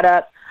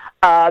product,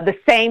 the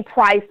same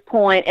price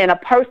point, and a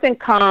person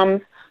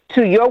comes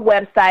to your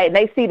website and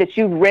they see that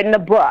you've written a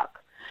book,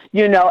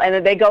 and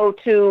then they go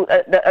to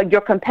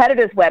your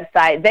competitor's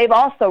website, they've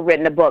also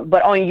written a book.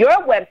 But on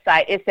your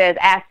website, it says,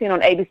 as seen on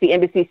ABC,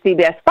 NBC,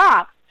 CBS,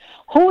 Fox.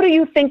 Who do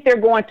you think they're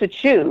going to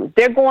choose?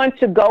 They're going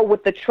to go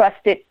with the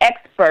trusted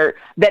expert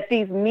that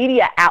these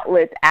media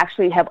outlets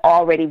actually have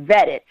already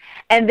vetted.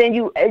 And then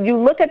you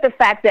look at the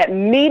fact that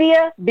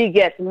media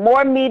begets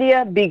more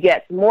media,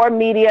 begets more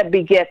media,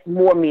 begets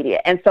more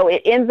media. And so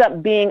it ends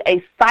up being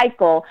a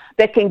cycle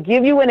that can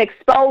give you an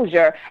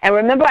exposure. And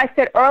remember I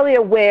said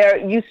earlier where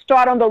you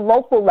start on the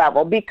local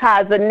level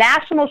because the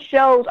national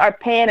shows are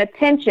paying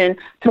attention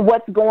to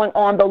what's going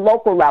on the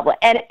local level.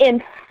 And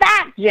in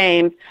fact,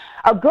 James,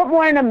 a Good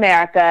Morning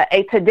America,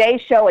 a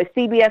Today Show, a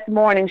CBS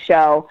Morning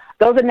Show,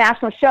 those are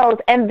national shows,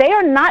 and they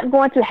are not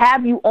going to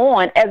have you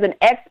on as an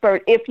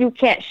expert if you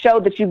can't show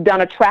that you've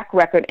done a track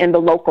record in the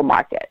local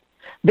market.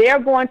 They're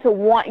going to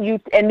want you,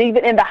 and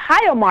even in the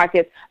higher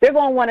markets, they're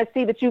going to want to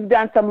see that you've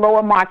done some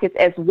lower markets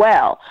as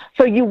well.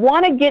 So you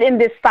want to get in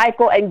this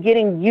cycle and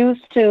getting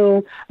used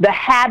to the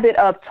habit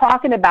of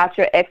talking about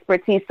your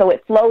expertise so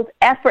it flows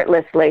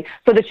effortlessly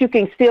so that you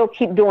can still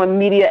keep doing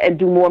media and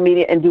do more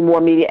media and do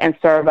more media and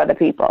serve other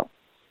people.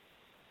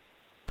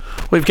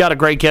 We've got a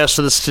great guest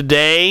with us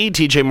today.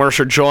 TJ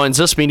Mercer joins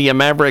us, Media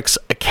Mavericks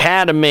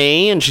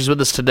Academy, and she's with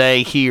us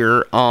today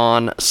here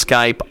on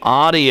Skype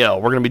Audio.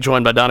 We're going to be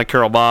joined by Donna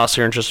Carol Boss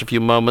here in just a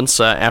few moments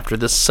after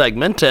this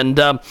segment. And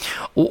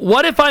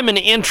what if I'm an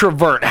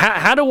introvert?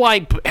 How do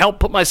I help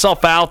put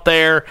myself out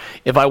there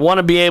if I want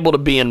to be able to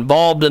be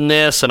involved in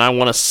this and I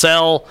want to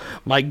sell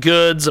my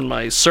goods and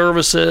my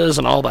services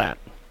and all that?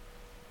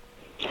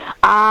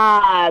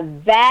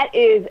 That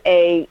is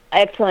a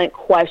excellent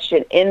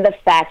question in the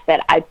fact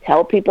that I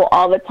tell people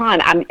all the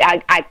time,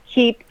 I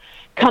keep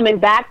coming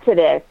back to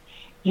this.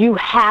 You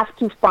have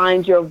to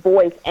find your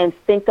voice and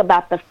think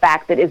about the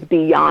fact that it's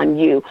beyond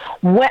you.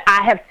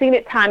 I have seen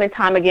it time and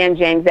time again,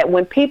 James, that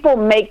when people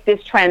make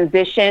this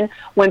transition,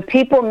 when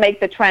people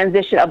make the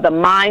transition of the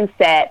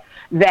mindset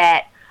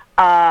that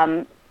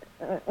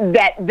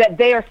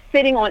they are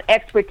sitting on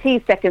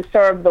expertise that can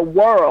serve the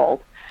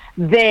world,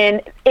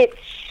 then it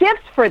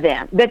shifts for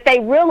them, that they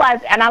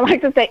realize, and I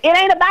like to say, it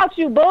ain't about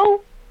you,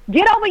 boo.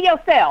 Get over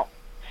yourself.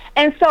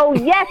 And so,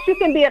 yes, you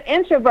can be an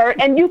introvert,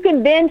 and you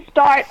can then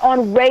start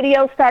on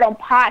radio, start on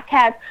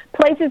podcasts,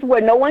 places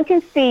where no one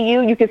can see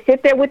you. You can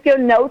sit there with your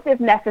notes if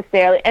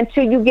necessary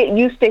until you get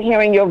used to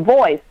hearing your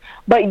voice.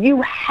 But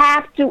you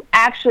have to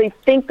actually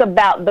think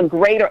about the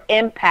greater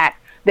impact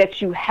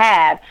that you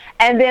have,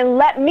 and then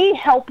let me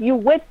help you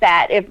with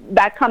that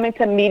by coming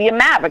to Media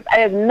Mavericks.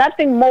 There's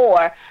nothing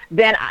more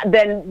than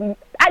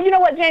you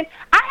know what, James?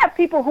 I have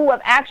people who have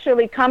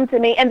actually come to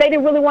me and they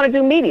didn't really want to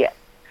do media.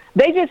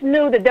 They just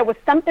knew that there was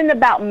something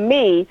about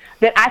me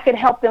that I could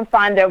help them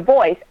find their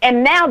voice.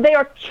 And now they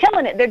are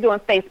killing it. They're doing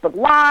Facebook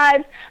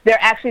Lives.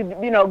 They're actually,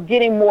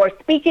 getting more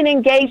speaking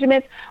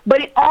engagements.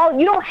 But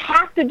you don't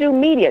have to do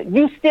media.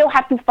 You still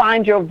have to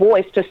find your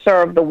voice to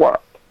serve the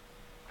world.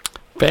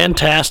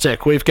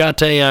 Fantastic. We've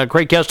got a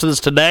great guest with us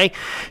today.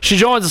 She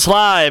joins us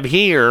live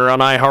here on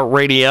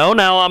iHeartRadio.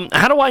 Now,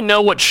 how do I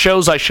know what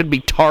shows I should be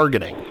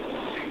targeting?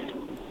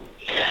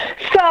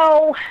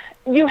 So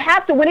you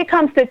have to, when it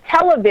comes to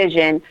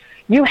television,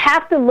 you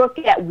have to look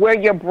at where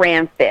your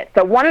brand fits.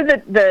 So one of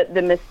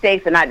the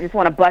mistakes, and I just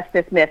want to bust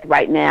this myth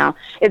right now,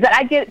 is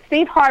that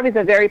Steve Harvey's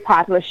a very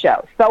popular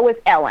show. So is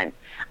Ellen.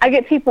 I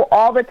get people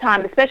all the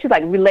time, especially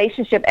like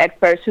relationship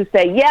experts, who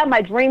say, yeah,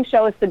 my dream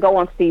show is to go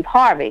on Steve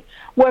Harvey.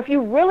 Well, if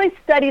you really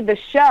study the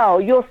show,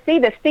 you'll see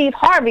that Steve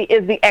Harvey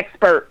is the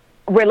expert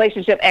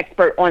relationship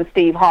expert on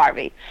Steve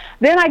Harvey.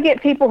 Then I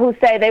get people who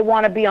say they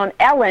want to be on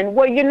Ellen.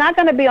 Well, you're not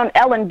going to be on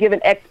Ellen giving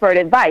expert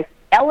advice.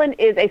 Ellen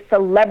is a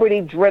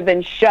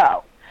celebrity-driven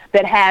show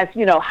that has,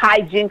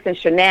 hijinks and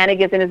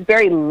shenanigans, and it's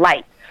very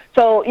light.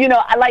 So,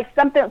 I like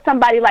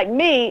somebody like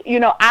me,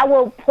 I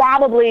will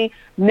probably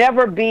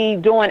never be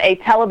doing a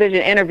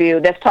television interview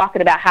that's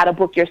talking about how to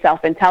book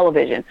yourself in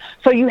television.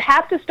 So you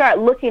have to start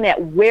looking at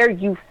where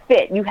you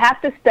fit. You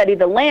have to study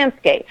the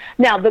landscape.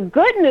 Now, the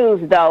good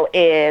news, though,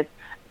 is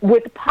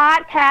with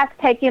podcasts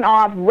taking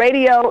off,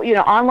 radio,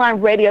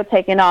 online radio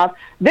taking off,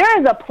 there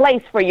is a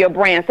place for your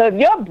brand. So if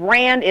your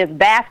brand is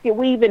basket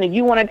weaving and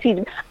you want to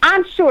teach,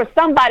 I'm sure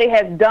somebody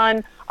has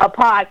done a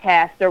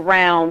podcast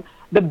around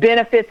the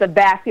benefits of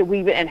basket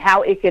weaving and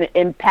how it can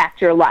impact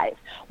your life.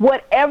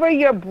 Whatever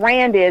your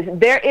brand is,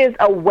 there is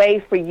a way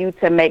for you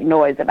to make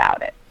noise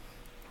about it.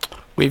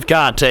 We've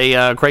got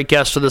a great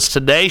guest with us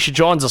today. She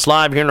joins us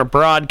live here in our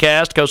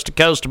broadcast, coast to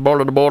coast,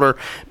 border to border.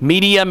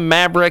 Media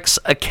Mavericks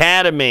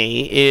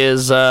Academy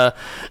is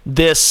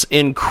this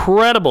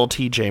incredible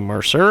TJ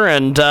Mercer.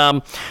 And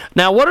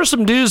now, what are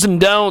some do's and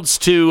don'ts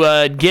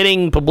to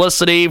getting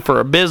publicity for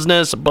a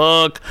business, a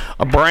book,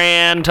 a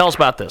brand? Tell us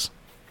about this.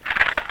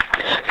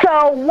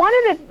 So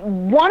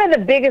one of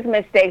the biggest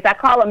mistakes, I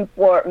call them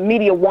for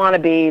media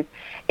wannabes,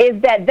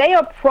 is that they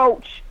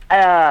approach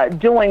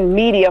doing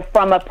media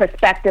from a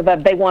perspective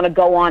of they want to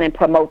go on and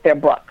promote their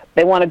book.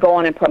 They want to go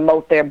on and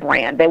promote their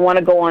brand. They want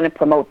to go on and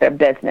promote their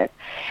business.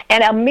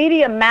 And a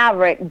media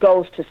maverick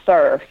goes to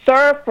serve.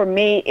 Serve, for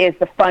me, is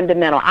the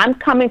fundamental. I'm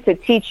coming to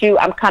teach you.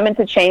 I'm coming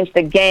to change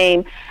the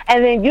game.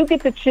 And then you get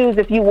to choose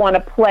if you want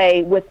to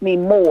play with me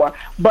more.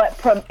 But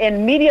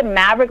in media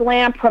maverick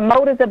land,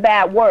 promote is a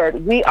bad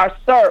word. We are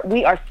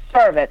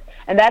servants.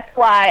 And that's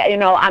why,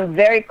 I'm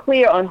very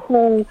clear on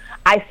who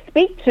I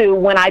speak to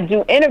when I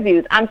do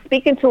interviews. I'm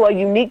speaking to a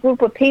unique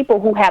group of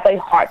people who have a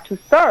heart to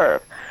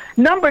serve.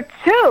 Number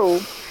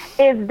two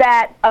is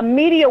that a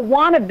media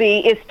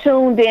wannabe is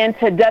tuned in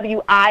to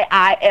WIIFME,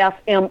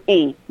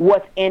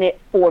 what's in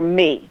it for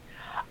me.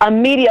 A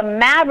media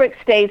maverick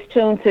stays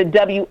tuned to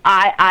WIIFTL,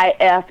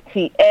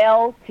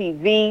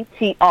 TV,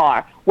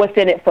 TR. What's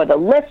in it for the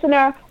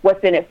listener,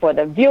 what's in it for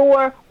the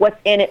viewer, what's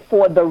in it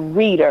for the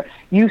reader.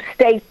 You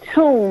stay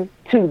tuned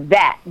to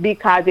that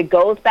because it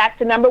goes back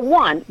to number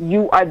one,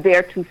 you are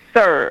there to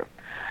serve.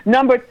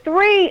 Number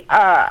three,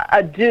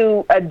 a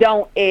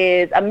don't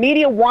is a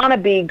media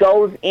wannabe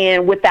goes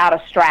in without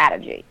a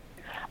strategy.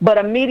 But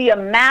a media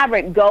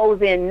maverick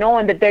goes in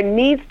knowing that there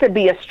needs to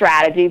be a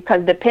strategy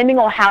because depending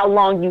on how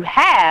long you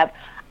have,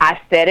 I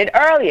said it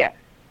earlier,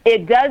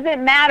 it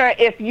doesn't matter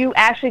if you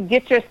actually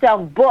get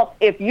yourself booked.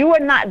 If you are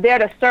not there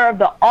to serve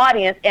the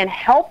audience and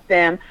help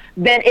them,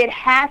 then it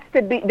has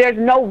to be, there's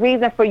no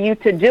reason for you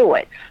to do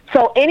it.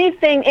 So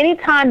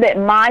anytime that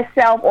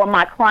myself or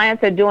my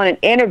clients are doing an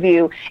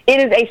interview,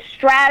 it is a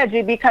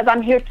strategy because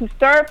I'm here to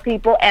serve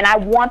people and I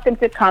want them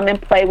to come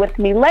and play with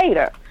me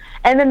later.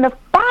 And then the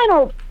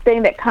final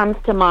thing that comes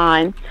to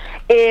mind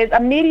is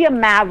a media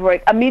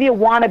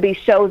wannabe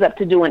shows up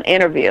to do an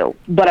interview,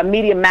 but a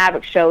media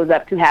maverick shows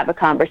up to have a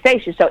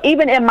conversation. So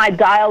even in my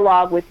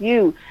dialogue with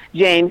you,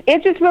 James,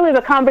 it's just really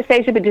the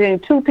conversation between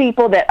two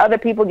people that other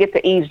people get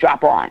to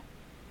eavesdrop on.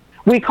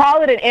 We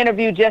call it an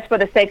interview just for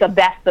the sake of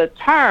that's the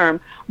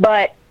term,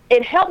 but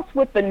it helps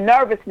with the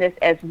nervousness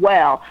as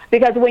well.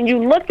 Because when you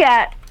look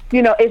at,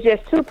 it's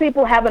just two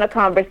people having a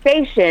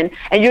conversation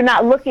and you're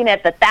not looking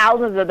at the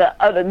thousands of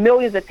the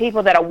millions of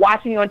people that are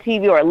watching you on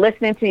TV or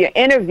listening to your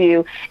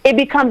interview, it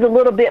becomes a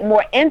little bit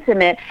more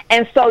intimate.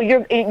 And so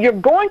you're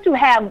going to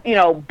have,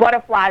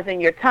 butterflies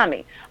in your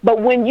tummy. But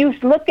when you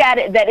look at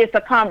it that it's a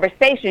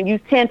conversation, you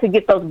tend to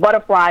get those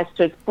butterflies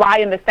to fly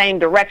in the same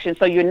direction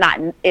so you're not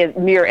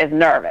near as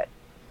nervous.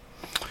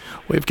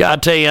 We've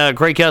got a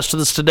great guest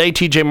with us today.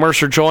 TJ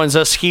Mercer joins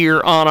us here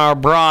on our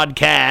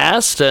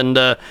broadcast,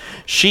 and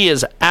she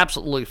is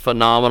absolutely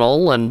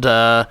phenomenal. And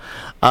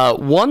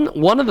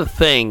one of the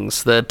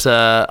things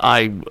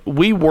that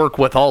we work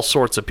with all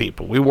sorts of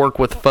people. We work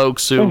with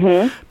folks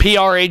who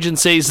PR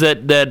agencies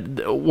that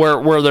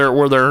where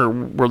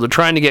they're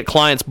trying to get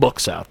clients'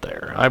 books out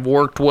there. I've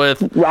worked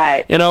with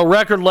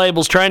record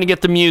labels trying to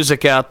get the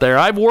music out there.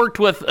 I've worked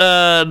with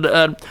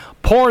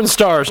porn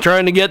stars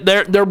trying to get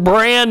their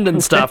brand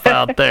and stuff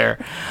out there.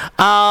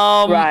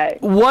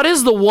 What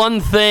is the one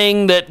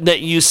thing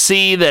that you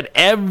see that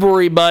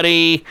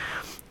everybody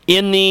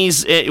in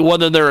these,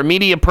 whether they're a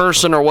media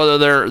person or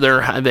whether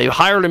they've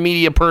hired a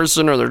media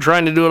person or they're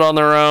trying to do it on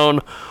their own,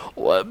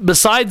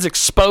 besides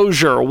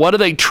exposure, what are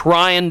they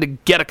trying to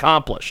get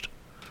accomplished?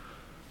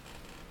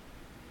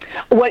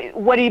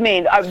 What do you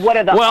mean? What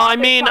are the? Well, I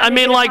mean,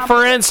 like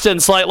for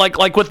instance,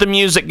 like with the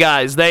music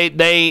guys,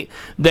 they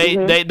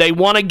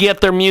want to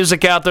get their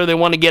music out there. They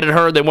want to get it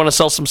heard. They want to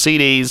sell some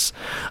CDs.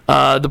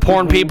 The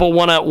porn people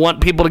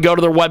want people to go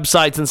to their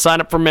websites and sign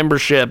up for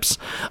memberships.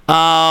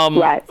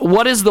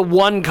 What is the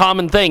one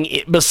common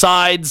thing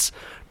besides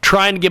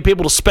trying to get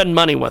people to spend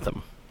money with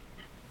them?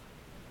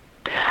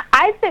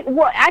 I think,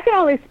 I can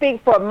only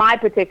speak for my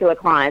particular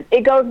clients.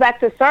 It goes back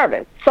to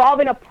service,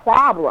 solving a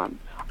problem.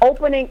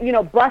 opening,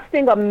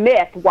 busting a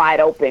myth wide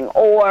open,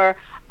 or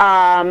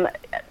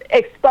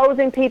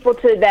exposing people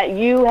to that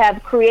you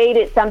have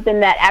created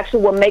something that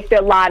actually will make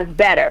their lives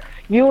better.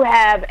 You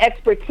have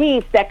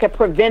expertise that could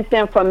prevent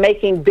them from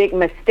making big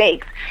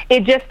mistakes.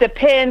 It just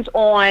depends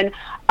on,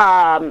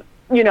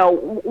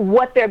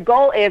 what their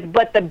goal is.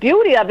 But the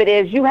beauty of it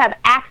is you have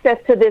access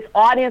to this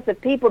audience of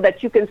people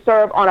that you can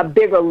serve on a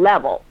bigger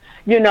level.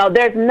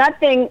 There's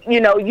nothing,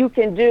 you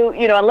can do,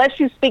 unless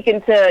you're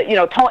speaking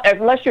to,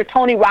 unless you're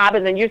Tony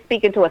Robbins and you're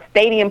speaking to a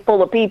stadium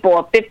full of people,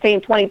 of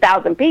 15,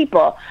 20,000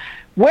 people.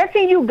 Where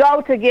can you go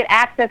to get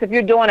access if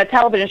you're doing a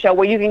television show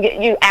where you can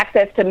get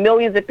access to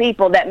millions of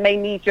people that may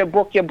need your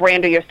book, your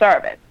brand, or your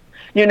service?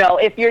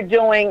 If you're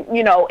doing,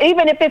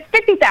 even if it's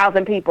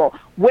 50,000 people,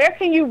 where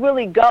can you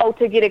really go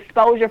to get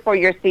exposure for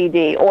your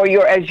CD or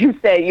your, as you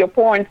say, your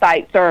porn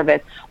site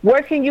service?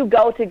 Where can you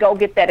go to go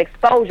get that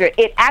exposure?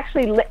 It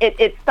actually,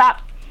 it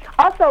stops.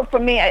 Also, for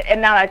me,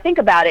 and now that I think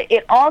about it,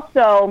 it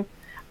also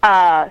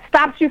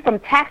stops you from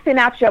taxing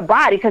out your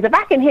body. Because if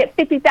I can hit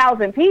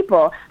 50,000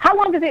 people, how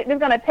long is it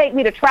going to take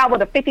me to travel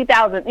to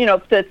 50,000,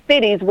 to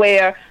cities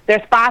where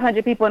there's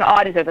 500 people in the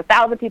audience, there's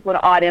 1,000 people in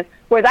the audience,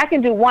 whereas I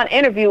can do one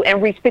interview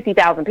and reach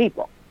 50,000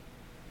 people.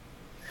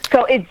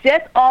 So it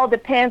just all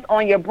depends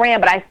on your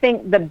brand. But I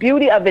think the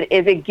beauty of it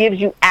is it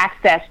gives you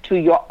access to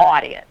your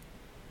audience.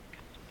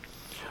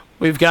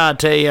 We've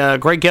got a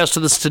great guest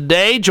with us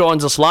today,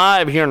 joins us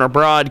live here in our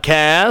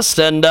broadcast,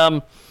 and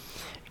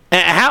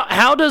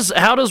how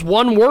does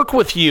one work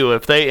with you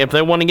if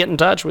they want to get in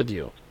touch with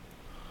you?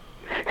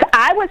 So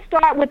I would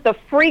start with the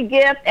free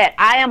gift at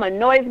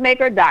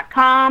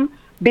IamANoisemaker.com,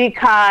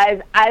 because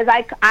as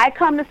I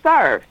come to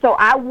serve. So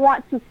I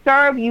want to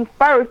serve you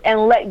first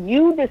and let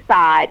you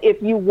decide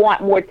if you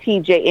want more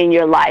TJ in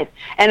your life.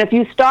 And if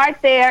you start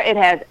there, it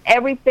has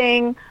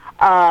everything.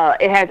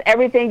 It has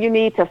everything you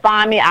need to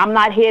find me. I'm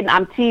not hidden.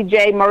 I'm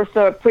TJ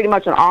Mercer pretty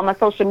much on all my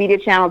social media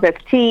channels.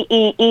 That's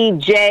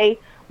TEEJ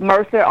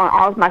Mercer on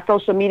all of my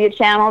social media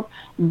channels.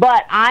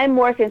 But I'm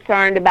more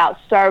concerned about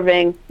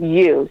serving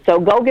you. So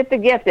go get the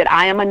gift at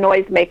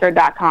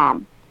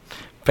IamANoisemaker.com.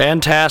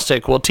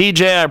 Fantastic. Well,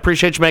 TJ, I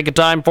appreciate you making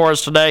time for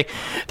us today.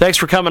 Thanks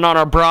for coming on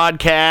our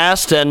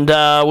broadcast, and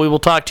we will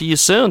talk to you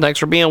soon. Thanks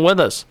for being with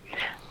us.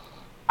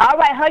 All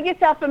right, hug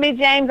yourself for me,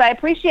 James. I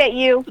appreciate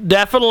you.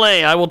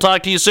 Definitely. I will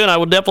talk to you soon. I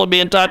will definitely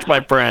be in touch, my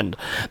friend.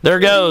 There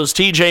goes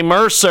TJ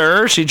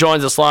Mercer. She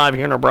joins us live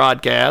here in our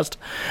broadcast,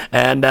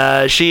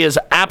 and she is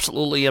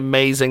absolutely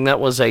amazing.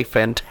 That was a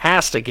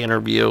fantastic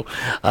interview.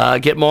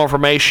 Get more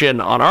information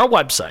on our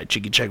website,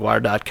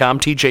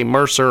 JiggyJaguar.com. TJ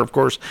Mercer, of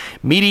course,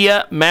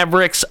 Media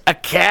Mavericks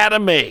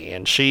Academy,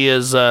 and she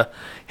is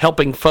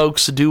helping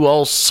folks do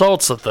all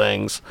sorts of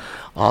things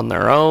on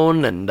their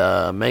own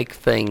and make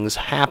things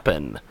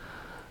happen.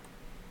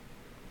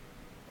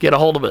 Get a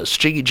hold of us,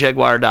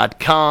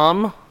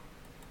 JiggyJaguar.com.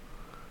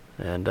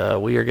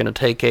 And we are going to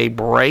take a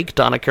break.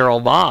 Donna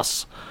Carol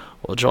Voss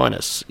will join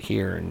us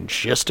here in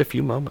just a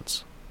few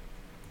moments.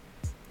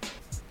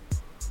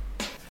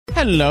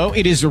 Hello,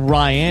 it is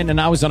Ryan,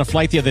 and I was on a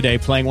flight the other day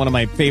playing one of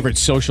my favorite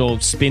social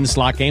spin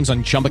slot games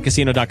on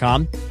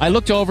ChumbaCasino.com. I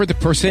looked over at the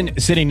person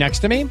sitting next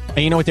to me, and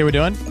you know what they were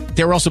doing?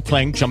 They were also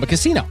playing Chumba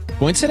Casino.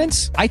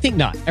 Coincidence? I think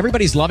not.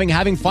 Everybody's loving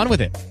having fun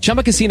with it.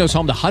 Chumba Casino is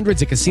home to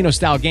hundreds of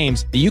casino-style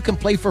games that you can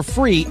play for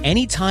free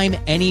anytime,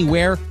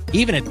 anywhere,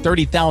 even at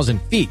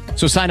 30,000 feet.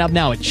 So sign up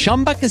now at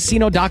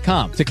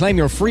ChumbaCasino.com to claim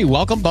your free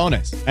welcome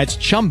bonus. That's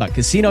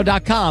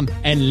ChumbaCasino.com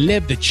and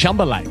live the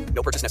Chumba life.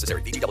 No purchase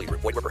necessary. VGW.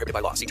 Void where prohibited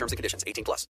by law. See terms and conditions. 18+.